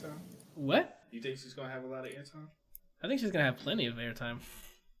too. What? You think she's gonna have a lot of airtime? I think she's gonna have plenty of airtime.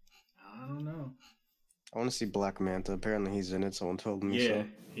 I don't know. I want to see Black Manta. Apparently he's in it. Someone told me. Yeah, so.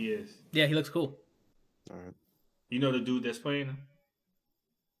 he is. Yeah, he looks cool. All right. You know the dude that's playing him?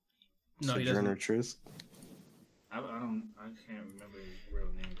 No, he doesn't. Sojourner Truth. I can't remember his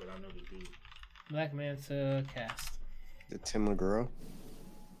real name, but I know the dude. Black Manta cast. The Tim LaGrow.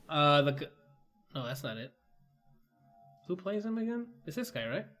 No, that's not it. Who plays him again? It's this guy,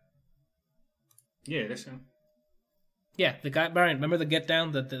 right? Yeah, that's him. Yeah, the guy. Brian, remember the Get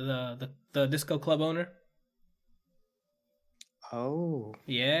Down, the disco club owner? Oh.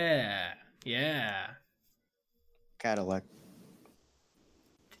 Yeah. Cadillac.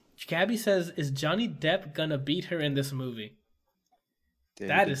 Gabby says, "Is Johnny Depp gonna beat her in this movie?" Yeah,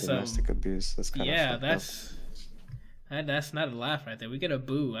 that is domestic abuse. That's kind of that's not a laugh right there. We get a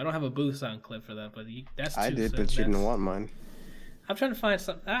boo. I don't have a boo sound clip for that, but that's. I did, but you didn't want mine. I'm trying to find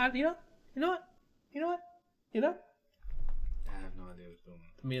something. You know what? I have no idea what's going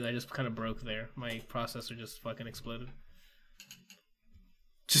on. To me, I just kind of broke there. My processor just fucking exploded.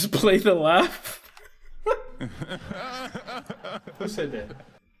 Just play the laugh. Who said that?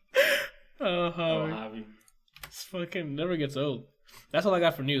 Javi. It's fucking never gets old. That's all I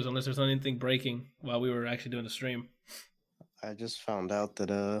got for news, unless there's anything breaking while we were actually doing the stream. I just found out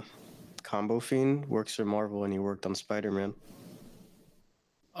that Combo Fiend works for Marvel and he worked on Spider-Man.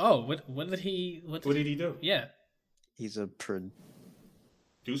 Oh, what did he? What did he do? Yeah, he's a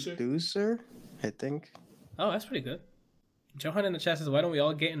producer, I think. Oh, that's pretty good. Johan in the chat says, "Why don't we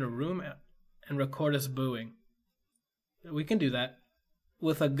all get in a room and record us booing?" We can do that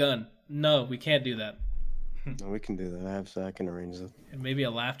with a gun. No, we can't do that. No, we can do that. I can arrange that. And maybe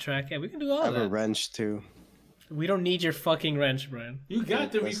a laugh track. Yeah, we can do all that. I that. have a wrench too. We don't need your fucking wrench, Brian. You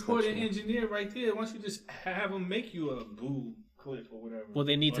got the recording engineer right there. Why don't you just have him make you a boo clip or whatever? Well,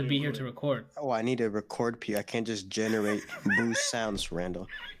 they need to be here to record. Oh, I need to record I can't just generate boo sounds, Randall.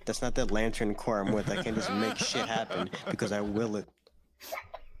 That's not that Lantern Corps I'm with. I can't just make shit happen because I will it.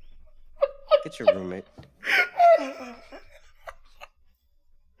 Get your roommate.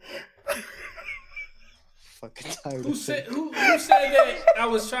 Fucking tired. Who said that? I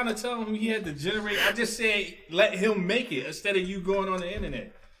was trying to tell him he had to generate. I just said let him make it instead of you going on the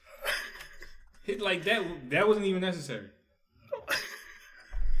internet. Like that wasn't even necessary.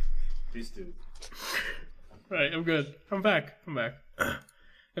 This dude. Right, I'm good. I'm back. All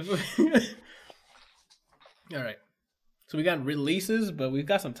right. So we got releases, but we've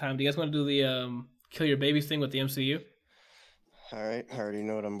got some time. Do you guys want to do the kill your babies thing with the MCU? All right, I already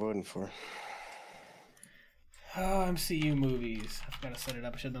know what I'm voting for. Oh, MCU movies. I've got to set it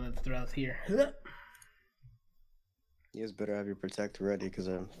up. I should have done it throughout here. You guys better have your protector ready because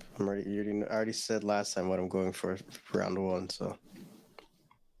I'm ready. I already said last time what I'm going for round one. So.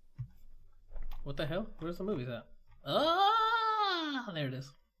 What the hell? Where's the movies at? Oh, there it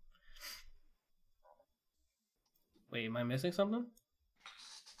is. Wait, am I missing something?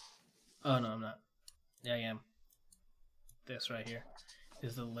 Oh no, I'm not. Yeah, I am. This right here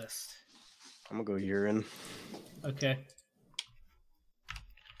is the list. I'm gonna go urine. Okay.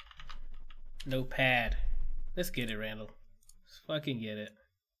 Notepad. Let's get it, Randall. Let's fucking get it.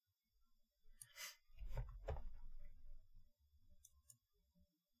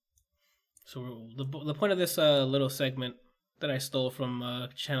 So the point of this little segment that I stole from a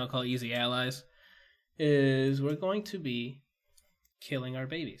channel called Easy Allies is we're going to be killing our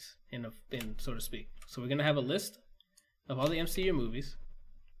babies, in so to speak. So we're going to have a list of all the MCU movies.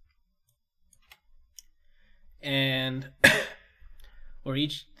 And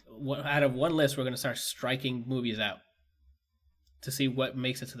out of one list, we're going to start striking movies out to see what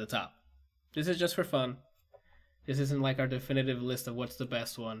makes it to the top. This is just for fun. This isn't like our definitive list of what's the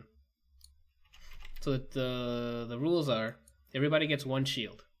best one. So the rules are, everybody gets one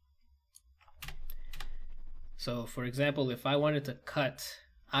shield. So, for example, if I wanted to cut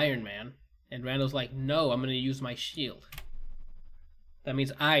Iron Man, and Randall's like, no, I'm going to use my shield. That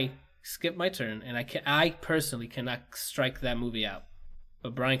means I skip my turn, and I personally cannot strike that movie out.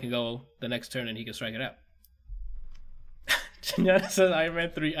 But Brian can go the next turn, and he can strike it out. Janyana says Iron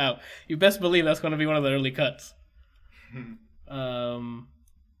Man 3 out. You best believe that's going to be one of the early cuts. But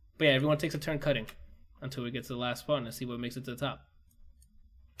yeah, everyone takes a turn cutting until we get to the last one and see what makes it to the top.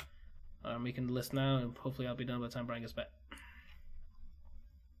 I'm making the list now, and hopefully I'll be done by the time Brian gets back.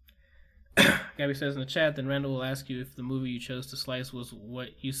 Gabby says in the chat, then Randall will ask you if the movie you chose to slice was what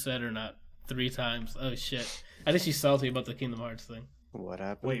you said or not 3 times. Oh shit. I think she's salty about the Kingdom Hearts thing. What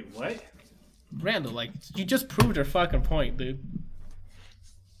happened? Wait, what? Randall, like, you just proved your fucking point, dude.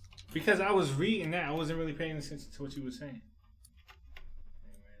 Because I was reading that, I wasn't really paying attention to what you were saying.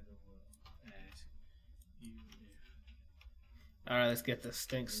 Alright, let's get this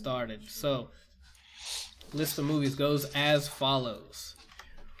thing started. So, list of movies goes as follows.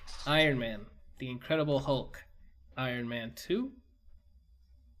 Iron Man, The Incredible Hulk, Iron Man 2,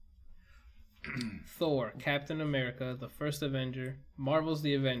 Thor, Captain America, The First Avenger, Marvel's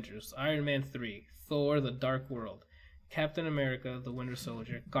The Avengers, Iron Man 3, Thor, The Dark World, Captain America, The Winter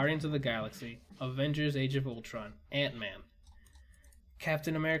Soldier, Guardians of the Galaxy, Avengers Age of Ultron, Ant-Man,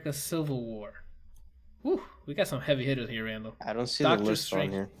 Captain America Civil War. Whew, we got some heavy hitters here, Randall. I don't see Doctor the list Strange.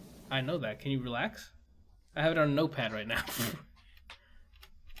 on here. I know that. Can you relax? I have it on a notepad right now.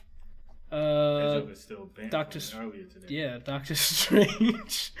 Doctor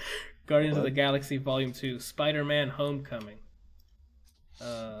Strange, Guardians of the Galaxy Volume 2, Spider-Man Homecoming.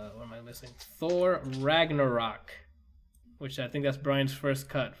 What am I missing? Thor Ragnarok, which I think that's Brian's first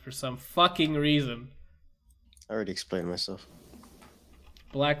cut for some fucking reason. I already explained myself.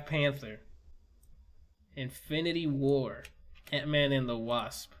 Black Panther, Infinity War, Ant-Man and the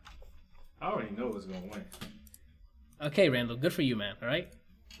Wasp. I already know what's gonna win. Okay, Randall, good for you, man. All right,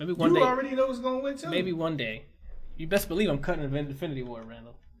 maybe one day. You already know what's gonna win too. Maybe one day. You best believe I'm cutting Infinity War,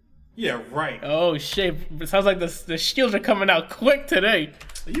 Randall. Yeah, right. Oh shit! It sounds like the shields are coming out quick today.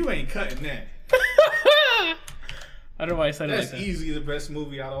 You ain't cutting that. I don't know why I said it like that. That's easily the best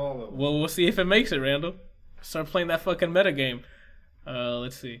movie out of all of them. Well, we'll see if it makes it, Randall. Start playing that fucking meta game.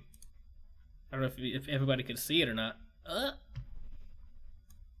 Let's see. I don't know if everybody can see it or not.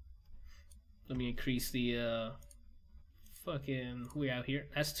 Let me increase the fucking who we out here.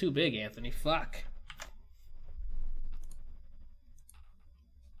 That's too big, Anthony. Fuck.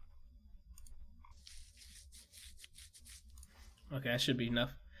 Okay, that should be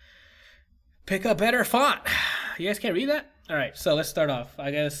enough. Pick a better font. You guys can't read that? All right, so let's start off.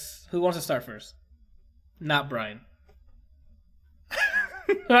 I guess who wants to start first? Not Brian.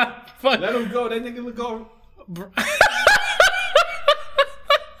 Fuck. Let him go. That nigga look go.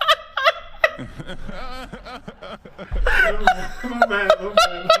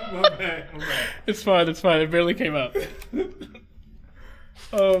 My bad. It's fine. It barely came out.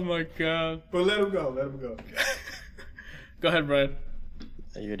 Oh my god. But let him go. Go ahead, Brian.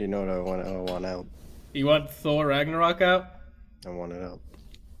 You already know what I want out. You want Thor Ragnarok out? I want it out.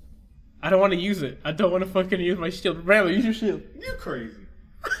 I don't want to use it. I don't want to fucking use my shield. Randall, use your shield. You crazy.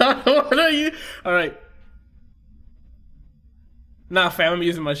 I don't want to use... Alright. Nah, fam, I'm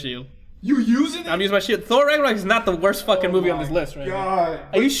using my shield. You using it? I'm using my shield. Thor Ragnarok is not the worst fucking movie on this list, right? God.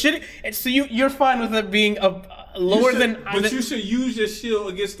 Are you shitting? So you're fine with it being lower than... But you should use your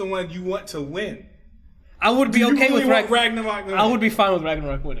shield against the one you want to win. I would be okay with Ragnarok. I would be fine with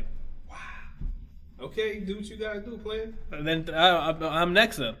Ragnarok winning. Wow. Okay, do what you gotta do, player. And then I'm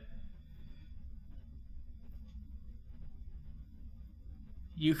next then.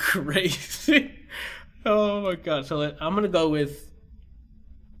 You crazy. Oh my god. So I'm gonna go with...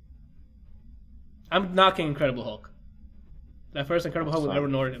 I'm knocking Incredible Hulk. That first Incredible Hulk with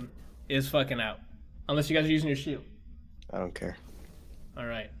Edward Norton is fucking out. Unless you guys are using your shield. I don't care.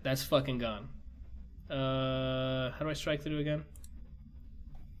 Alright, that's fucking gone. How do I strike through again?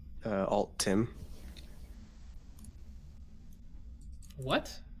 Alt Tim.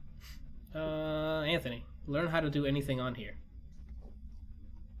 What? Anthony, learn how to do anything on here.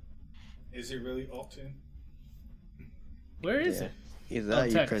 Is it really Alton? Where is it? Either that,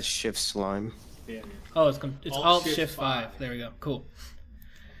 you text. press Shift Slime. Yeah. Oh, it's Alt Alt Shift Shift 5. 5. There we go. Cool.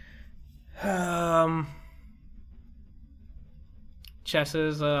 Chat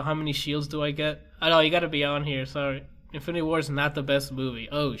says, how many shields do I get? I know, you gotta be on here, sorry. Infinity War is not the best movie.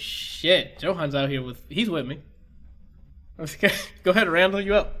 Oh, shit. Johan's out here he's with me. Okay. Go ahead, Randall,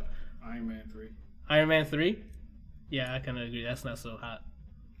 you up? Iron Man 3. Iron Man 3? Yeah, I kind of agree. That's not so hot.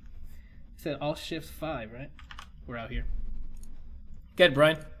 It said Alt Shift 5, right? We're out here. Get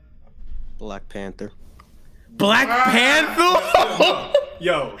Brian. Black Panther. Black Panther?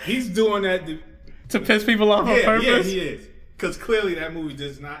 Yo, he's doing that To piss people off on yeah, purpose? he is. Because clearly that movie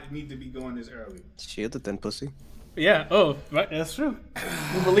does not need to be going this early. Shielded then, pussy. Yeah, oh, right, that's true.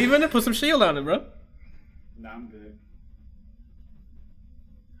 You believe in it? Put some shield on it, bro. Nah, I'm good.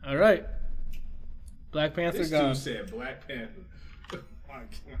 All right. Black Panther This gone. dude said Black Panther. Oh my God.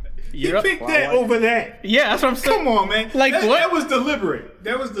 You're He up. picked that over that. Yeah, that's what I'm saying. Come on, man. Like, what? That was deliberate.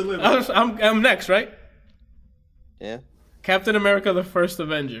 I'm next, right? Yeah. Captain America: The First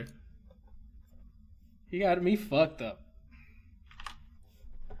Avenger. He got me fucked up.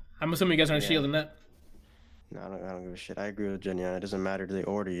 I'm assuming you guys aren't shielding that. No, I don't give a shit. I agree with Jenny. It doesn't matter the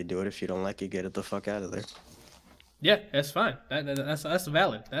order you do it. If you don't like it, get it the fuck out of there. Yeah, that's fine. That's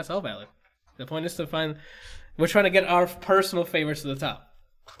valid. That's all valid. The point is to find. We're trying to get our personal favorites to the top.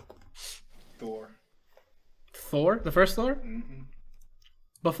 Thor. Thor, the first Thor. Mm-hmm.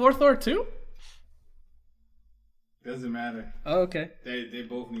 Before Thor 2? Doesn't matter. Oh, okay. They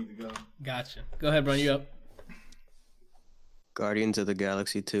both need to go. Gotcha. Go ahead, Brian. You up? Guardians of the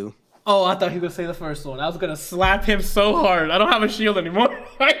Galaxy 2. Oh, I thought he was gonna say the first one. I was gonna slap him so hard. I don't have a shield anymore.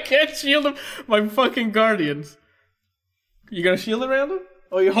 I can't shield him. My fucking Guardians. You gonna shield it, Randall?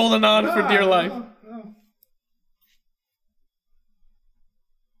 Or you holding on for dear life? No.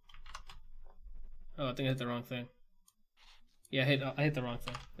 Oh, I think I hit the wrong thing. Yeah, I hit the wrong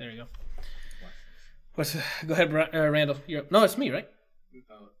thing. There you go. Go ahead, Randall. You're up. No, it's me, right?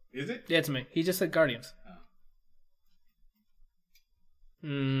 Is it? Yeah, it's me. He just said Guardians.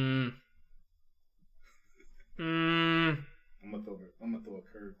 I'm gonna throw a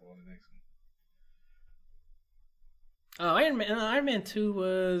curveball the next one. Oh, Iron Man 2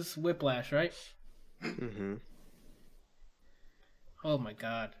 was Whiplash, right? Mm-hmm. Oh my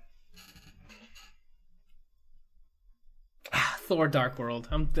god. Thor: Dark World.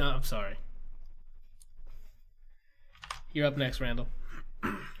 I'm sorry. You're up next, Randall.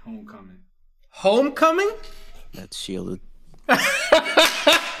 Homecoming. Homecoming? That's shielded.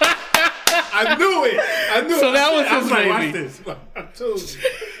 I knew it. So that was I his like, baby. watch this. I told you.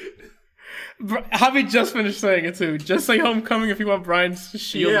 Javi just finished saying it too. Just say Homecoming if you want Brian's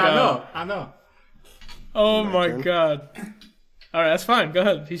shield Yeah, down. I know. Oh My my turn. god. Alright, that's fine. Go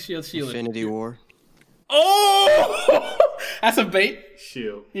ahead. He's shielded. Infinity War. Oh! That's a bait.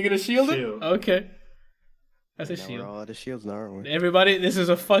 Shield. You gonna shield it? Shield. Okay. That's a Now shield. we're all out of shields now, aren't we? Everybody, this is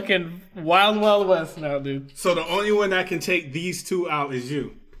a fucking wild, wild west now, dude. So the only one that can take these two out is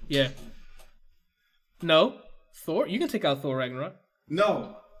you. Yeah. No. Thor? You can take out Thor Ragnarok.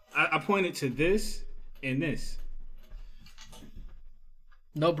 No. I pointed to this and this.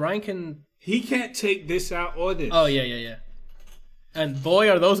 No, Brian can... He can't take this out or this. Oh, yeah. And boy,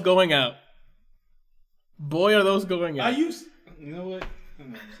 are those going out. Boy, are those going out. You know what?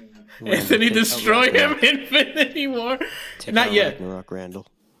 I'm not saying that. Anthony, Take out destroy him, Ragnarok. Infinity War. Take Not out yet. Ragnarok, Randall.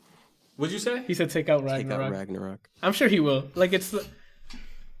 What'd you say? He said take out Take Ragnarok. out Ragnarok. I'm sure he will. Like, it's...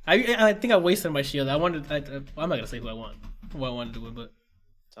 I think I wasted my shield. I'm not gonna say who I wanted to win, but...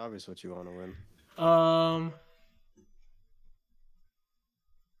 It's obvious what you want to win.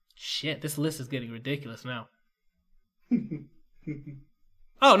 Shit, this list is getting ridiculous now.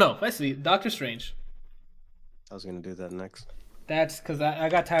 Oh, no. I see. Doctor Strange. I was gonna do that next. That's because I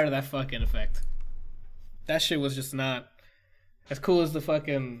got tired of that fucking effect. That shit was just not... As cool as the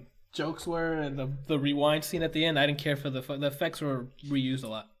fucking jokes were and the rewind scene at the end, I didn't care for the effects were reused a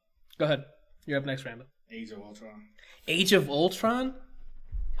lot. Go ahead. You're up next, Randall. Age of Ultron. Age of Ultron?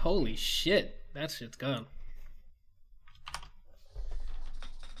 Holy shit. That shit's gone.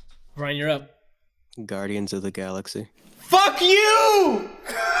 Brian, you're up. Guardians of the Galaxy. Fuck you!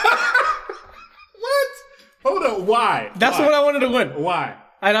 What? Hold on. Why? That's Why? what I wanted to win. Why?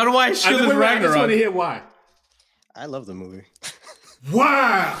 I don't know why I shielded I just Ragnarok. want to hear why. I love the movie.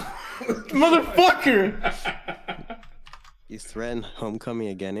 Wow. Motherfucker! You threaten Homecoming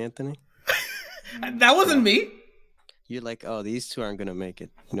again, Anthony? That wasn't me. You're like, oh, these two aren't gonna make it.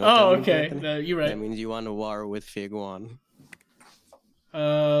 You know Oh, that means, okay. Anthony? No, you're right. That means you want a war with Figuan.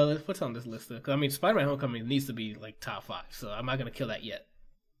 What's on this list? Because I mean, Spider-Man: Homecoming needs to be like top 5, so I'm not gonna kill that yet.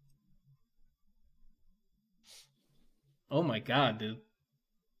 Oh my god, dude.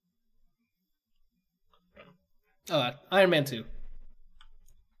 Oh, Iron Man 2.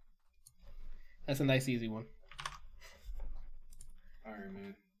 That's a nice, easy one. Iron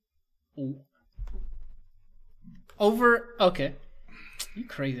Man. Ooh. Over. Okay. You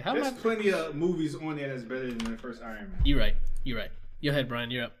crazy. How There's am I? plenty of movies on there that's better than the first Iron Man. You're right. You're right. Go ahead, Brian.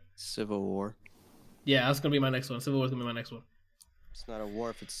 You're up. Civil War. Yeah, that's gonna be my next one. Civil War's gonna be my next one. It's not a war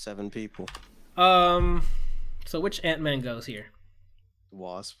if it's 7 people. So which Ant-Man goes here?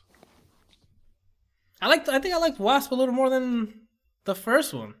 Wasp. I think I liked Wasp a little more than the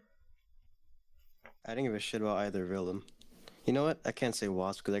first one. I didn't give a shit about either villain. You know what? I can't say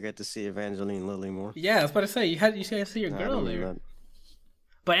Wasp because I got to see Evangeline Lilly more. Yeah, I was about to say you got to see your Nah, I girl don't mean there. that.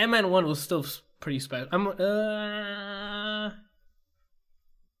 But Ant-Man 1 was still pretty special.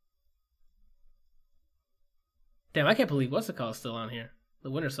 Damn, I can't believe what's it called still on here. The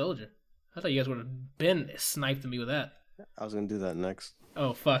Winter Soldier. I thought you guys would have been sniped at me with that. I was gonna do that next.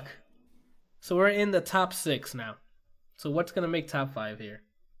 Oh fuck. So we're in the top 6 now. So what's gonna make top 5 here?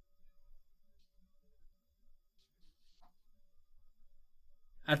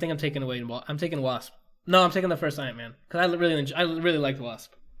 I think I'm taking away. I'm taking Wasp. No, I'm taking the first Ant-Man because I really liked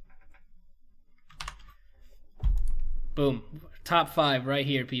Wasp. Boom, top 5 right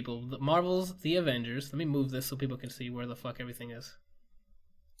here, people. The Marvel's The Avengers. Let me move this so people can see where the fuck everything is.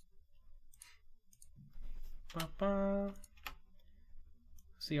 Ba-ba.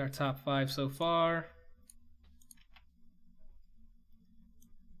 See our top 5 so far.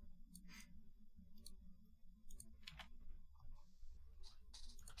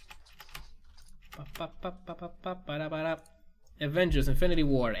 Avengers, Infinity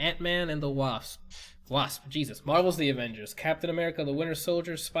War, Ant-Man and the Wasp. Jesus. Marvel's The Avengers, Captain America, The Winter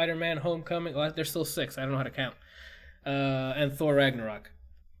Soldier, Spider-Man, Homecoming. Well, there's still 6. I don't know how to count. And Thor Ragnarok.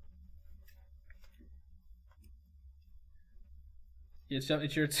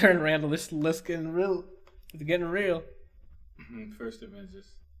 It's your turn, Randall. This getting real. It's getting real. First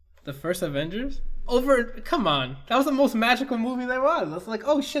Avengers. The first Avengers? Come on. That was the most magical movie there was. It's like,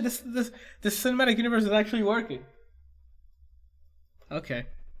 oh shit, this cinematic universe is actually working. Okay.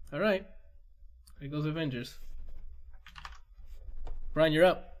 Alright. There goes Avengers. Brian, you're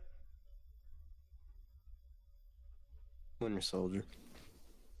up. Winter Soldier.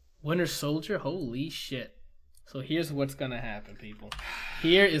 Winter Soldier? Holy shit. So here's what's gonna happen, people.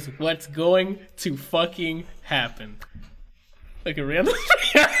 Here is what's going to fucking happen. Look at Randall.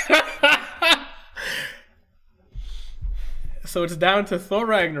 So it's down to Thor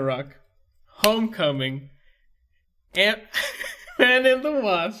Ragnarok, Homecoming, Ant-Man and the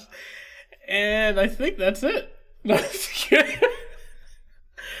Wasp, and I think that's it. Let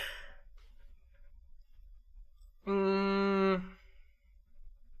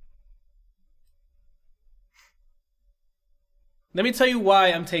me tell you why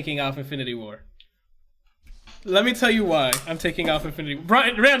I'm taking off Infinity War. Brian,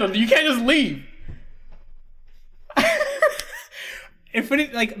 Randall, you can't just leave.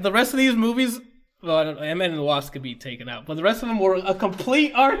 The rest of these movies, well, I don't know, Ant-Man and the Wasp could be taken out, but the rest of them were a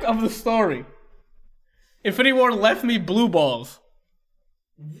complete arc of the story. Infinity War left me blue balls.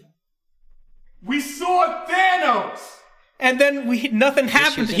 We saw Thanos! And then nothing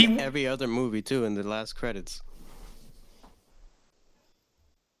happened. She's in every other movie, too, in the last credits.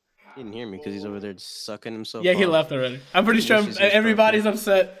 He didn't hear me because he's over there just sucking himself Yeah, he off. left already. I'm pretty sure everybody's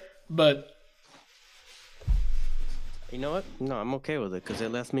upset, but... You know what? No, I'm okay with it because they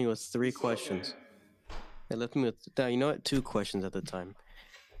left me with 3 questions. They left me with, no, you know what? 2 questions at the time.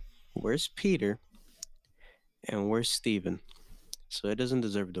 Where's Peter? And where's Steven? So it doesn't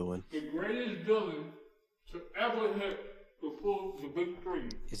deserve to win. The greatest villain to ever hit the big 3.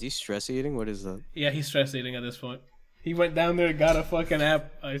 Is he stress eating? What is that? Yeah, he's stress eating at this point. He went down there and got a fucking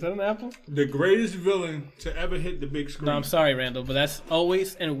apple. Is that an apple? The greatest villain to ever hit the big screen. No, I'm sorry, Randall, but that's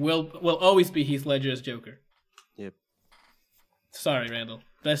always and will always be Heath Ledger as Joker. Yep. Sorry, Randall.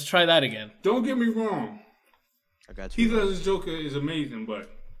 Let's try that again. Don't get me wrong. I got you. Heath Ledger's Joker is amazing, but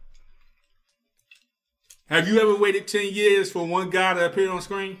have you ever waited 10 years for one guy to appear on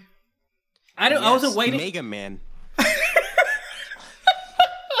screen? I wasn't waiting. Mega Man.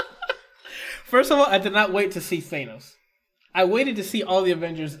 First of all, I did not wait to see Thanos. I waited to see all the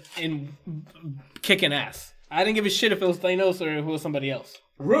Avengers in kicking ass. I didn't give a shit if it was Thanos or if it was somebody else.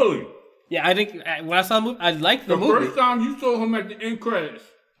 Really? Yeah, I think when I saw the movie, I liked the movie. The first time you saw him at the end credits,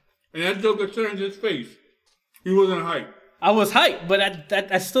 and that Joker turned his face, he wasn't hyped. I was hyped, but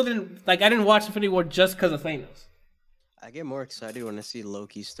I still didn't I didn't watch Infinity War just because of Thanos. I get more excited when I see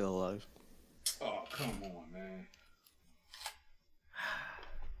Loki still alive. Oh, come on, man.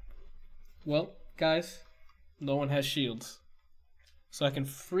 Well, guys, no one has shields, so I can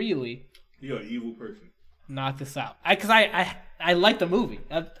freely You're an evil person. knock this out. Because I like the movie.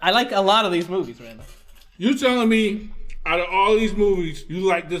 I like a lot of these movies, Randall. You telling me out of all these movies, you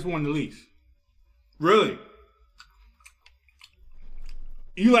like this one the least? Really?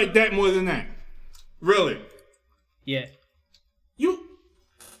 You like that more than that? Really? Yeah.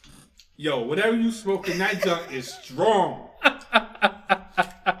 Yo, whatever you smoking, that junk is strong.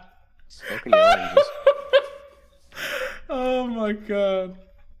 Smoking the oranges. Oh my god.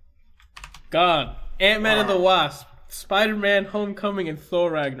 God. Ant-Man and the Wasp, Spider-Man Homecoming, and Thor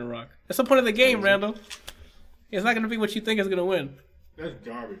Ragnarok. That's the point of the game, Randall. It's not going to be what you think is going to win. That's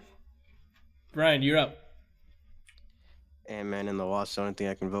garbage. Brian, you're up. Ant-Man and the Wasp, the only thing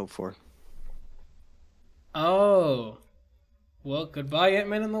I can vote for. Oh. Well, goodbye,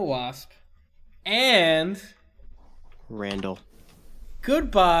 Ant-Man and the Wasp. And Randall.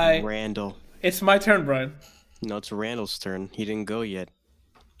 goodbye. Randall. It's my turn, Brian. No, it's Randall's turn. He didn't go yet.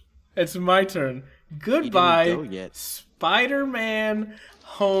 It's my turn. He Goodbye, didn't go yet. Spider-Man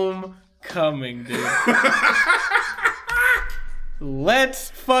Homecoming, dude. Let's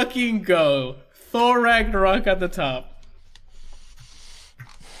fucking go. Thor Ragnarok at the top.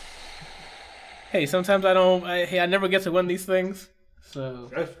 Hey, sometimes I never get to win these things. So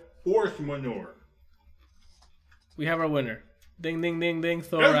That's forced manure. we have our winner. Ding, ding, ding, ding.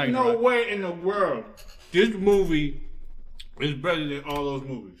 Thor There's Ragnarok. no way in the world this movie is better than all those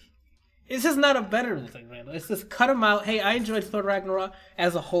movies. It's just not a better thing, Randall. It's just cut them out. Hey, I enjoyed Thor Ragnarok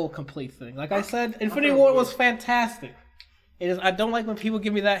as a whole complete thing. Like I said, Infinity War was fantastic. I don't like when people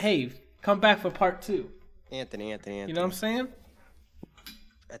give me that, hey, come back for part 2. Anthony. You know what I'm saying?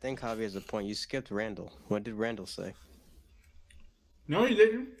 I think Javi has a point. You skipped Randall. What did Randall say? No, he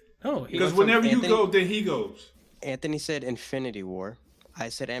didn't. No, Because whenever you Anthony- go, then he goes. Anthony said Infinity War. I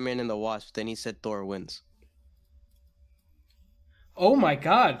said Ant-Man and the Wasp. Then he said Thor wins. oh my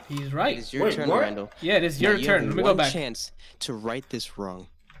God, he's right. It's your Wait, turn, what? Randall. Yeah, it is Now your you turn. have Let me go one back. chance to right this wrong.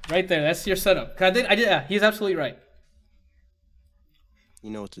 Right there, that's your setup. 'Cause I did. Yeah, he's absolutely right. You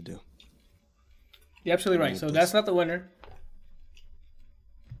know what to do. You're absolutely right. So that's not the winner.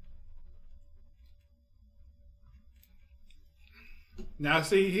 Now,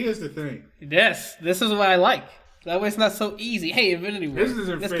 see, here's the thing. Yes, this is what I like. That way it's not so easy. Hey, Infinity War. This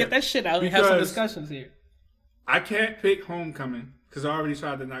isn't Let's fair. get that shit out and have some Because- discussions here. I can't pick Homecoming because I already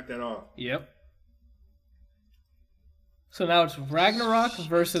tried to knock that off. Yep. So now it's Ragnarok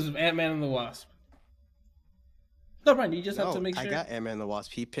versus Ant-Man and the Wasp. No, Brian, you just have No, to make sure. I got Ant-Man and the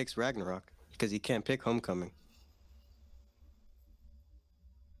Wasp. He picks Ragnarok because he can't pick Homecoming.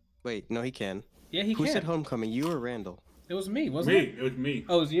 Wait, no, he can. Yeah, he Who can. said Homecoming? You or Randall? It was me, wasn't Me, it? it was me.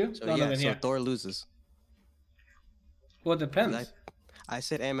 Oh, it was you? So no, yeah, then so yeah. Thor loses. Well, it depends. I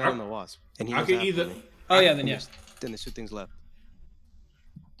said Ant-Man and the Wasp, and he I was can after either. me. Oh, yeah, then yeah. Then there's 2 things left.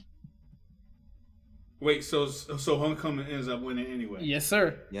 Wait, so Homecoming ends up winning anyway. Yes,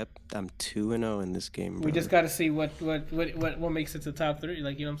 sir. Yep, I'm 2-0 in this game. We brother. just got to see what makes it to top 3.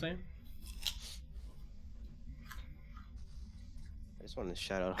 Like, you know what I'm saying? I just want to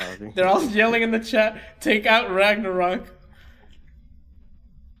shout out Harvey. They're all yelling in the chat, take out Ragnarok.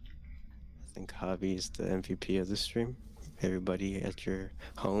 I think Javi is the MVP of this stream. Everybody at your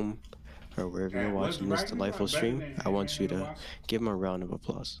home or wherever Yeah, you're what's watching this Ragnarok delightful better stream, than I want you Ant-Man and the to Wasp? give him a round of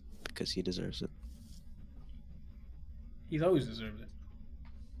applause because he deserves it. He's always deserved it.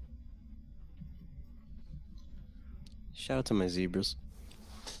 Shout out to my zebras.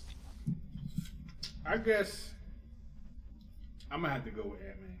 I guess I'm gonna have to go with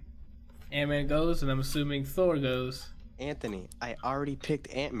Ant-Man. Ant-Man goes, and I'm assuming Thor goes. Anthony, I already picked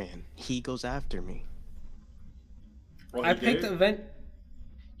Ant-Man. He goes after me. Oh, I he picked did? Event.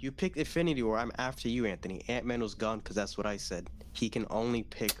 You picked Infinity War. I'm after you, Anthony. Ant-Man was gone because that's what I said. He can only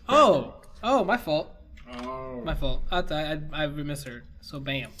pick. Oh, my fault. Oh. My fault. I misheard. So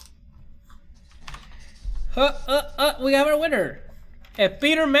bam. We have our winner. At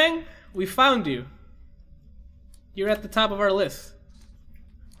Peter Meng, we found you. You're at the top of our list.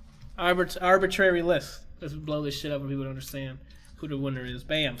 Arbitrary list. Let's blow this shit up for people to understand who the winner is.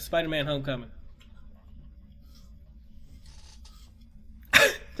 Bam. Spider-Man Homecoming.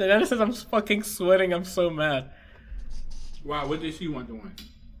 Diana says I'm fucking sweating. I'm so mad. Wow, what did she want to win?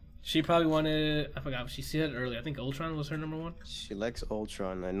 She probably wanted. I forgot. She said it earlier. I think Ultron was her number 1. She likes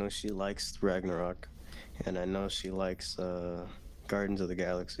Ultron. I know she likes Ragnarok, and I know she likes Guardians of the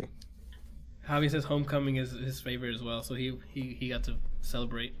Galaxy. Javi says Homecoming is his favorite as well, so he got to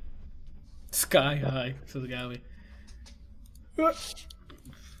celebrate. Sky high, says Javi.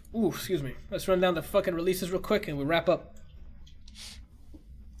 Ooh, excuse me. Let's run down the fucking releases real quick and we wrap up.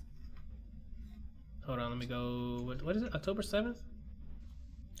 Hold on, let me go. What is it? October 7th?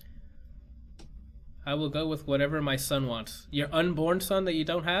 I will go with whatever my son wants. Your unborn son that you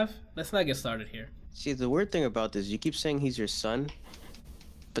don't have? Let's not get started here. See, the weird thing about this, you keep saying he's your son,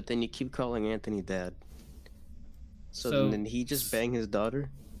 but then you keep calling Anthony dad. So then he just bang his daughter?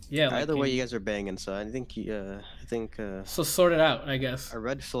 Yeah. Like Either way, you guys are banging, so I think so sort it out, I guess. a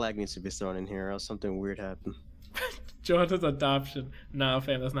red flag needs to be thrown in here, or else something weird happened. Johanna's adoption. Nah,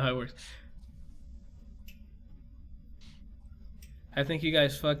 fam, that's not how it works. I think you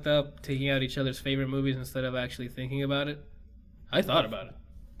guys fucked up taking out each other's favorite movies instead of actually thinking about it. I thought about it.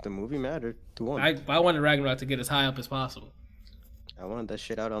 The movie mattered. The one. I wanted Ragnarok to get as high up as possible. I wanted that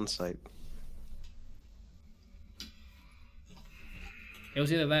shit out on site. It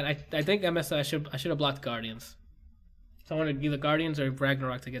was either that. I think I messed up. I should have blocked Guardians. So I wanted either Guardians or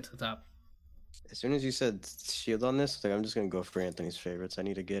Ragnarok to get to the top. As soon as you said Shield on this, like I'm just gonna go for Anthony's favorites. I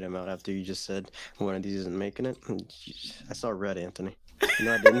need to get him out after you just said one of these isn't making it. I saw red, Anthony. You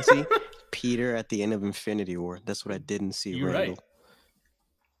know what I didn't see? Peter at the end of Infinity War. That's what I didn't see. You're Randall. right.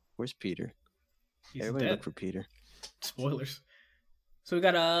 Where's Peter? He's Everybody dead. look for Peter. Spoilers. So we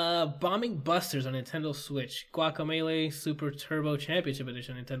got Bombing Busters on Nintendo Switch, Guacamelee Super Turbo Championship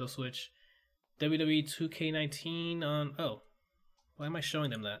Edition Nintendo Switch, WWE 2K19 on why am I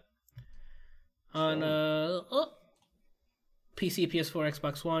showing them that? On PC, PS4,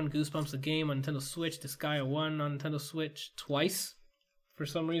 Xbox One, Goosebumps the game on Nintendo Switch, Disgaea 1 on Nintendo Switch twice for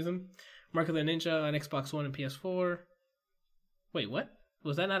some reason. Mark of the Ninja on Xbox One and PS4. Wait, what?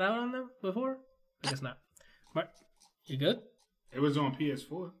 Was that not out on them before? I guess not. Mark, you good? It was on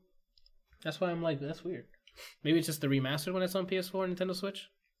PS4. That's why I'm like, that's weird. Maybe it's just the remastered when it's on PS4 and Nintendo Switch?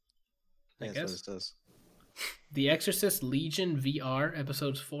 I Yeah, guess. that's what it says. The Exorcist Legion VR,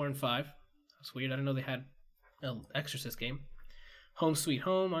 episodes 4 and 5. That's weird. I didn't know they had an Exorcist game. Home Sweet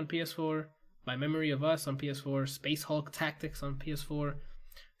Home on PS4. My Memory of Us on PS4. Space Hulk Tactics on PS4.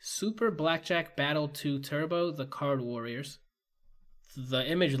 Super Blackjack Battle 2 Turbo, The Card Warriors. The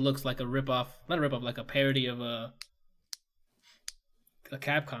image looks like a ripoff, not a ripoff, like a parody of a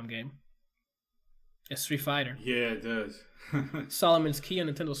Capcom game. It's Street Fighter. Yeah, it does. Solomon's Key on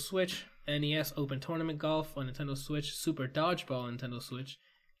Nintendo Switch. NES Open Tournament Golf on Nintendo Switch. Super Dodgeball on Nintendo Switch.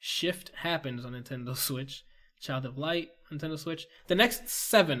 Shift Happens on Nintendo Switch. Child of Light on Nintendo Switch. The next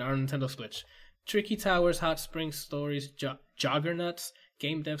 7 are on Nintendo Switch. Tricky Towers, Hot Springs Stories, Joggernuts,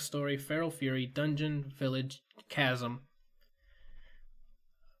 Game Dev Story, Feral Fury, Dungeon Village, Chasm.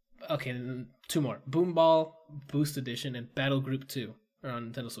 Okay, 2 more. Boomball Boost Edition and Battle Group 2 are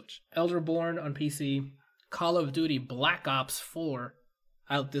on Nintendo Switch. Elderborn on PC. Call of Duty Black Ops 4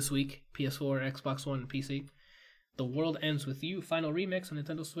 out this week. PS4, Xbox One, and PC. The World Ends With You Final Remix on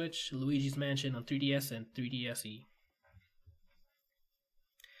Nintendo Switch. Luigi's Mansion on 3DS and 3DSe.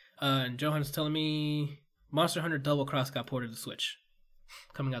 And Johan's telling me Monster Hunter Double Cross got ported to Switch.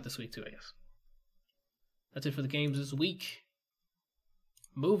 Coming out this week too, I guess. That's it for the games this week.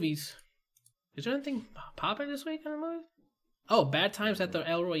 Movies. Is there anything popping this week on the movies? Oh, Bad Times at the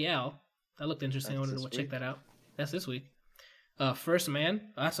El Royale. That looked interesting. That's I wanted to check week. that out. That's this week. First Man.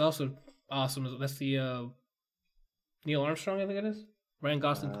 That's also awesome. That's the Neil Armstrong, I think it is. Ryan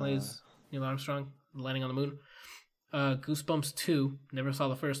Gosling plays Neil Armstrong landing on the moon. Goosebumps 2. Never saw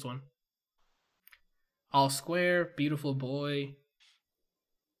the first one. All Square. Beautiful Boy.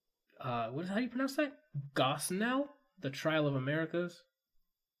 How do you pronounce that? Gosnell? The Trial of Americas.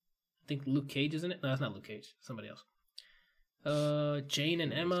 I think Luke Cage is in it. No, that's not Luke Cage. Somebody else. Jane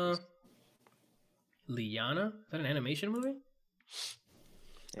and Emma. Liana? Is that an animation movie?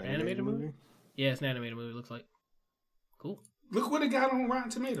 Animated movie? Yeah, it's an animated movie, it looks like. Cool. Look what it got on Rotten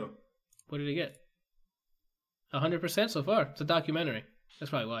Tomato. What did it get? 100% so far. It's a documentary. That's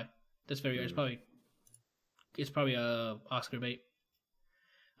probably why. It's probably a Oscar bait.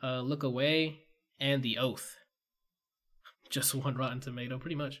 Look Away and The Oath. Just one Rotten Tomato,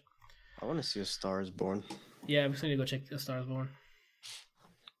 pretty much. I want to see A Star Is Born. Yeah, I'm just gonna go check A Star Is Born.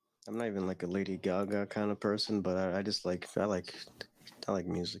 I'm not even like a Lady Gaga kind of person, but I like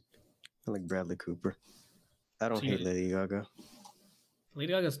music. I like Bradley Cooper. I don't So you- hate Lady Gaga.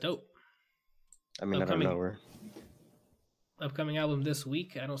 Lady Gaga's dope. I mean, Upcoming- I don't know her. Upcoming album this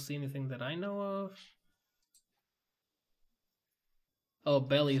week. I don't see anything that I know of. Oh,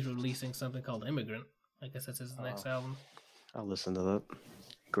 Belly's releasing something called Immigrant. I guess that's his next album. I'll listen to that.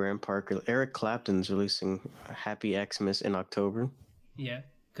 Graham Parker. Eric Clapton's releasing Happy Xmas in October. Yeah,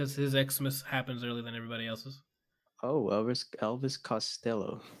 because his Xmas happens earlier than everybody else's. Oh, Elvis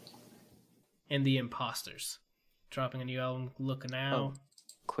Costello. And The Imposters. Dropping a new album, Look Now.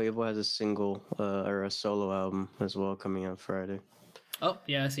 Quavo has a single or a solo album as well coming out Friday. Oh,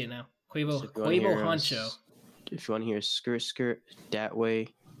 yeah, I see it now. Quavo, So if you wanna hear Quavo us- Honcho. If you want to hear skirt skirt that way,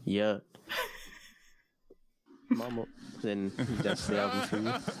 yeah. Mama, then that's the album for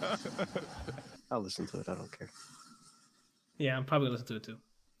you. I'll listen to it. I don't care. Yeah, I'm probably listening to it too.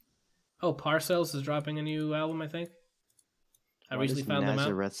 Oh, Parcells is dropping a new album, I think. I Why recently does found them out.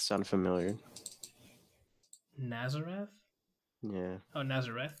 Nazareth sound familiar? Nazareth? Yeah. Oh,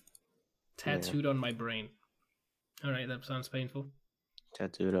 Nazareth. Tattooed on my brain. All right, that sounds painful.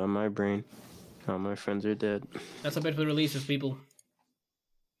 Tattooed on my brain. All my friends are dead. That's a bit for the releases, people.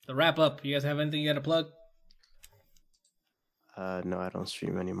 The wrap up. You guys have anything you got to plug? No, I don't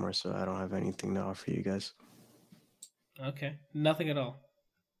stream anymore, so I don't have anything to offer you guys. Okay, nothing at all.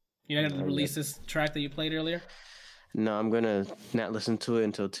 You're not gonna Not release this track that you played earlier? No, I'm gonna not listen to it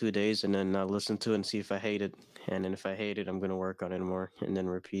until 2 days, and then I'll listen to it and see if I hate it. And then if I hate it, I'm gonna work on it more, and then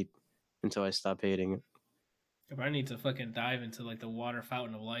repeat until I stop hating it. I need to fucking dive into like the water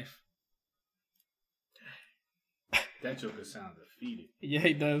fountain of life. That Joker sounds defeated. Yeah,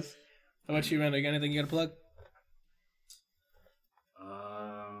 he does. How about you, Randall? You got anything you got to plug?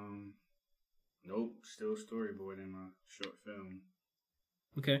 Nope. Still storyboarding my short film.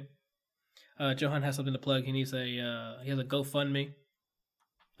 Okay. Johan has something to plug. He needs he has a GoFundMe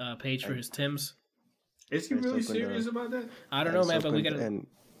page for his Tims. Is he Nice really open, serious about that? I don't know, man, but we got And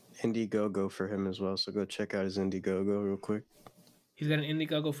Indiegogo for him as well, so go check out his Indiegogo real quick. he's got an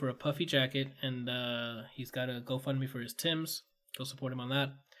Indiegogo for a puffy jacket, and he's got a GoFundMe for his Tims. Go support him on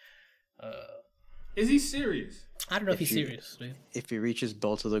that. Is he serious? I don't know if If he's you- serious, dude. If he reaches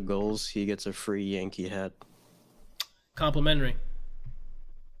both of the goals, he gets a free Yankee hat. Complimentary.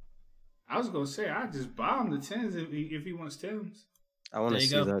 I was gonna say I just buy him the Tims if he wants Tims. I want There to you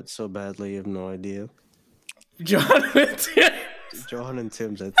see go. that so badly. You have no idea. John with Johan and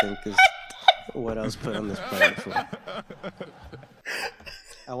Tim's, I think, is what I was put on this planet for.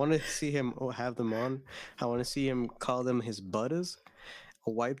 I want to see him have them on. I want to see him call them his butters,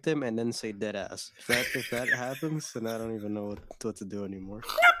 wipe them, and then say dead ass. If that happens, then I don't even know what to do anymore.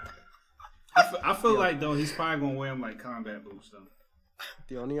 I feel like though he's probably gonna wear them like combat boots though.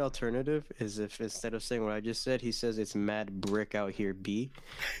 The only alternative is if instead of saying what I just said, he says it's mad brick out here, B,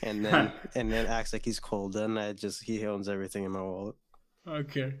 and then acts like he's cold. Then he owns everything in my wallet.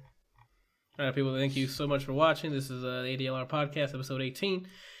 Okay. All right, people, thank you so much for watching. This is the ADLR Podcast, episode 18. If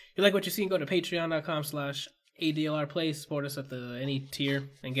you like what you see, go to patreon.com/ADLR Play. Support us at any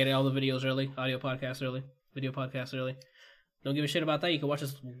tier and get all the videos early, audio podcasts early, video podcasts early. Don't give a shit about that. You can watch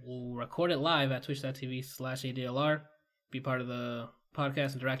us record it live at twitch.tv/ADLR. Be part of the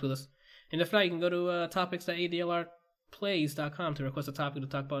podcast, interact with us. And if not, you can go to topics.adlrplays.com to request a topic to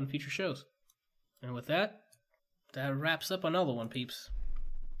talk about in future shows. And with that, that wraps up another one, peeps.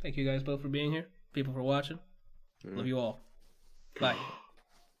 Thank you guys both for being here. People for watching. Love you all. Bye.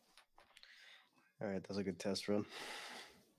 All right, that's a good test run.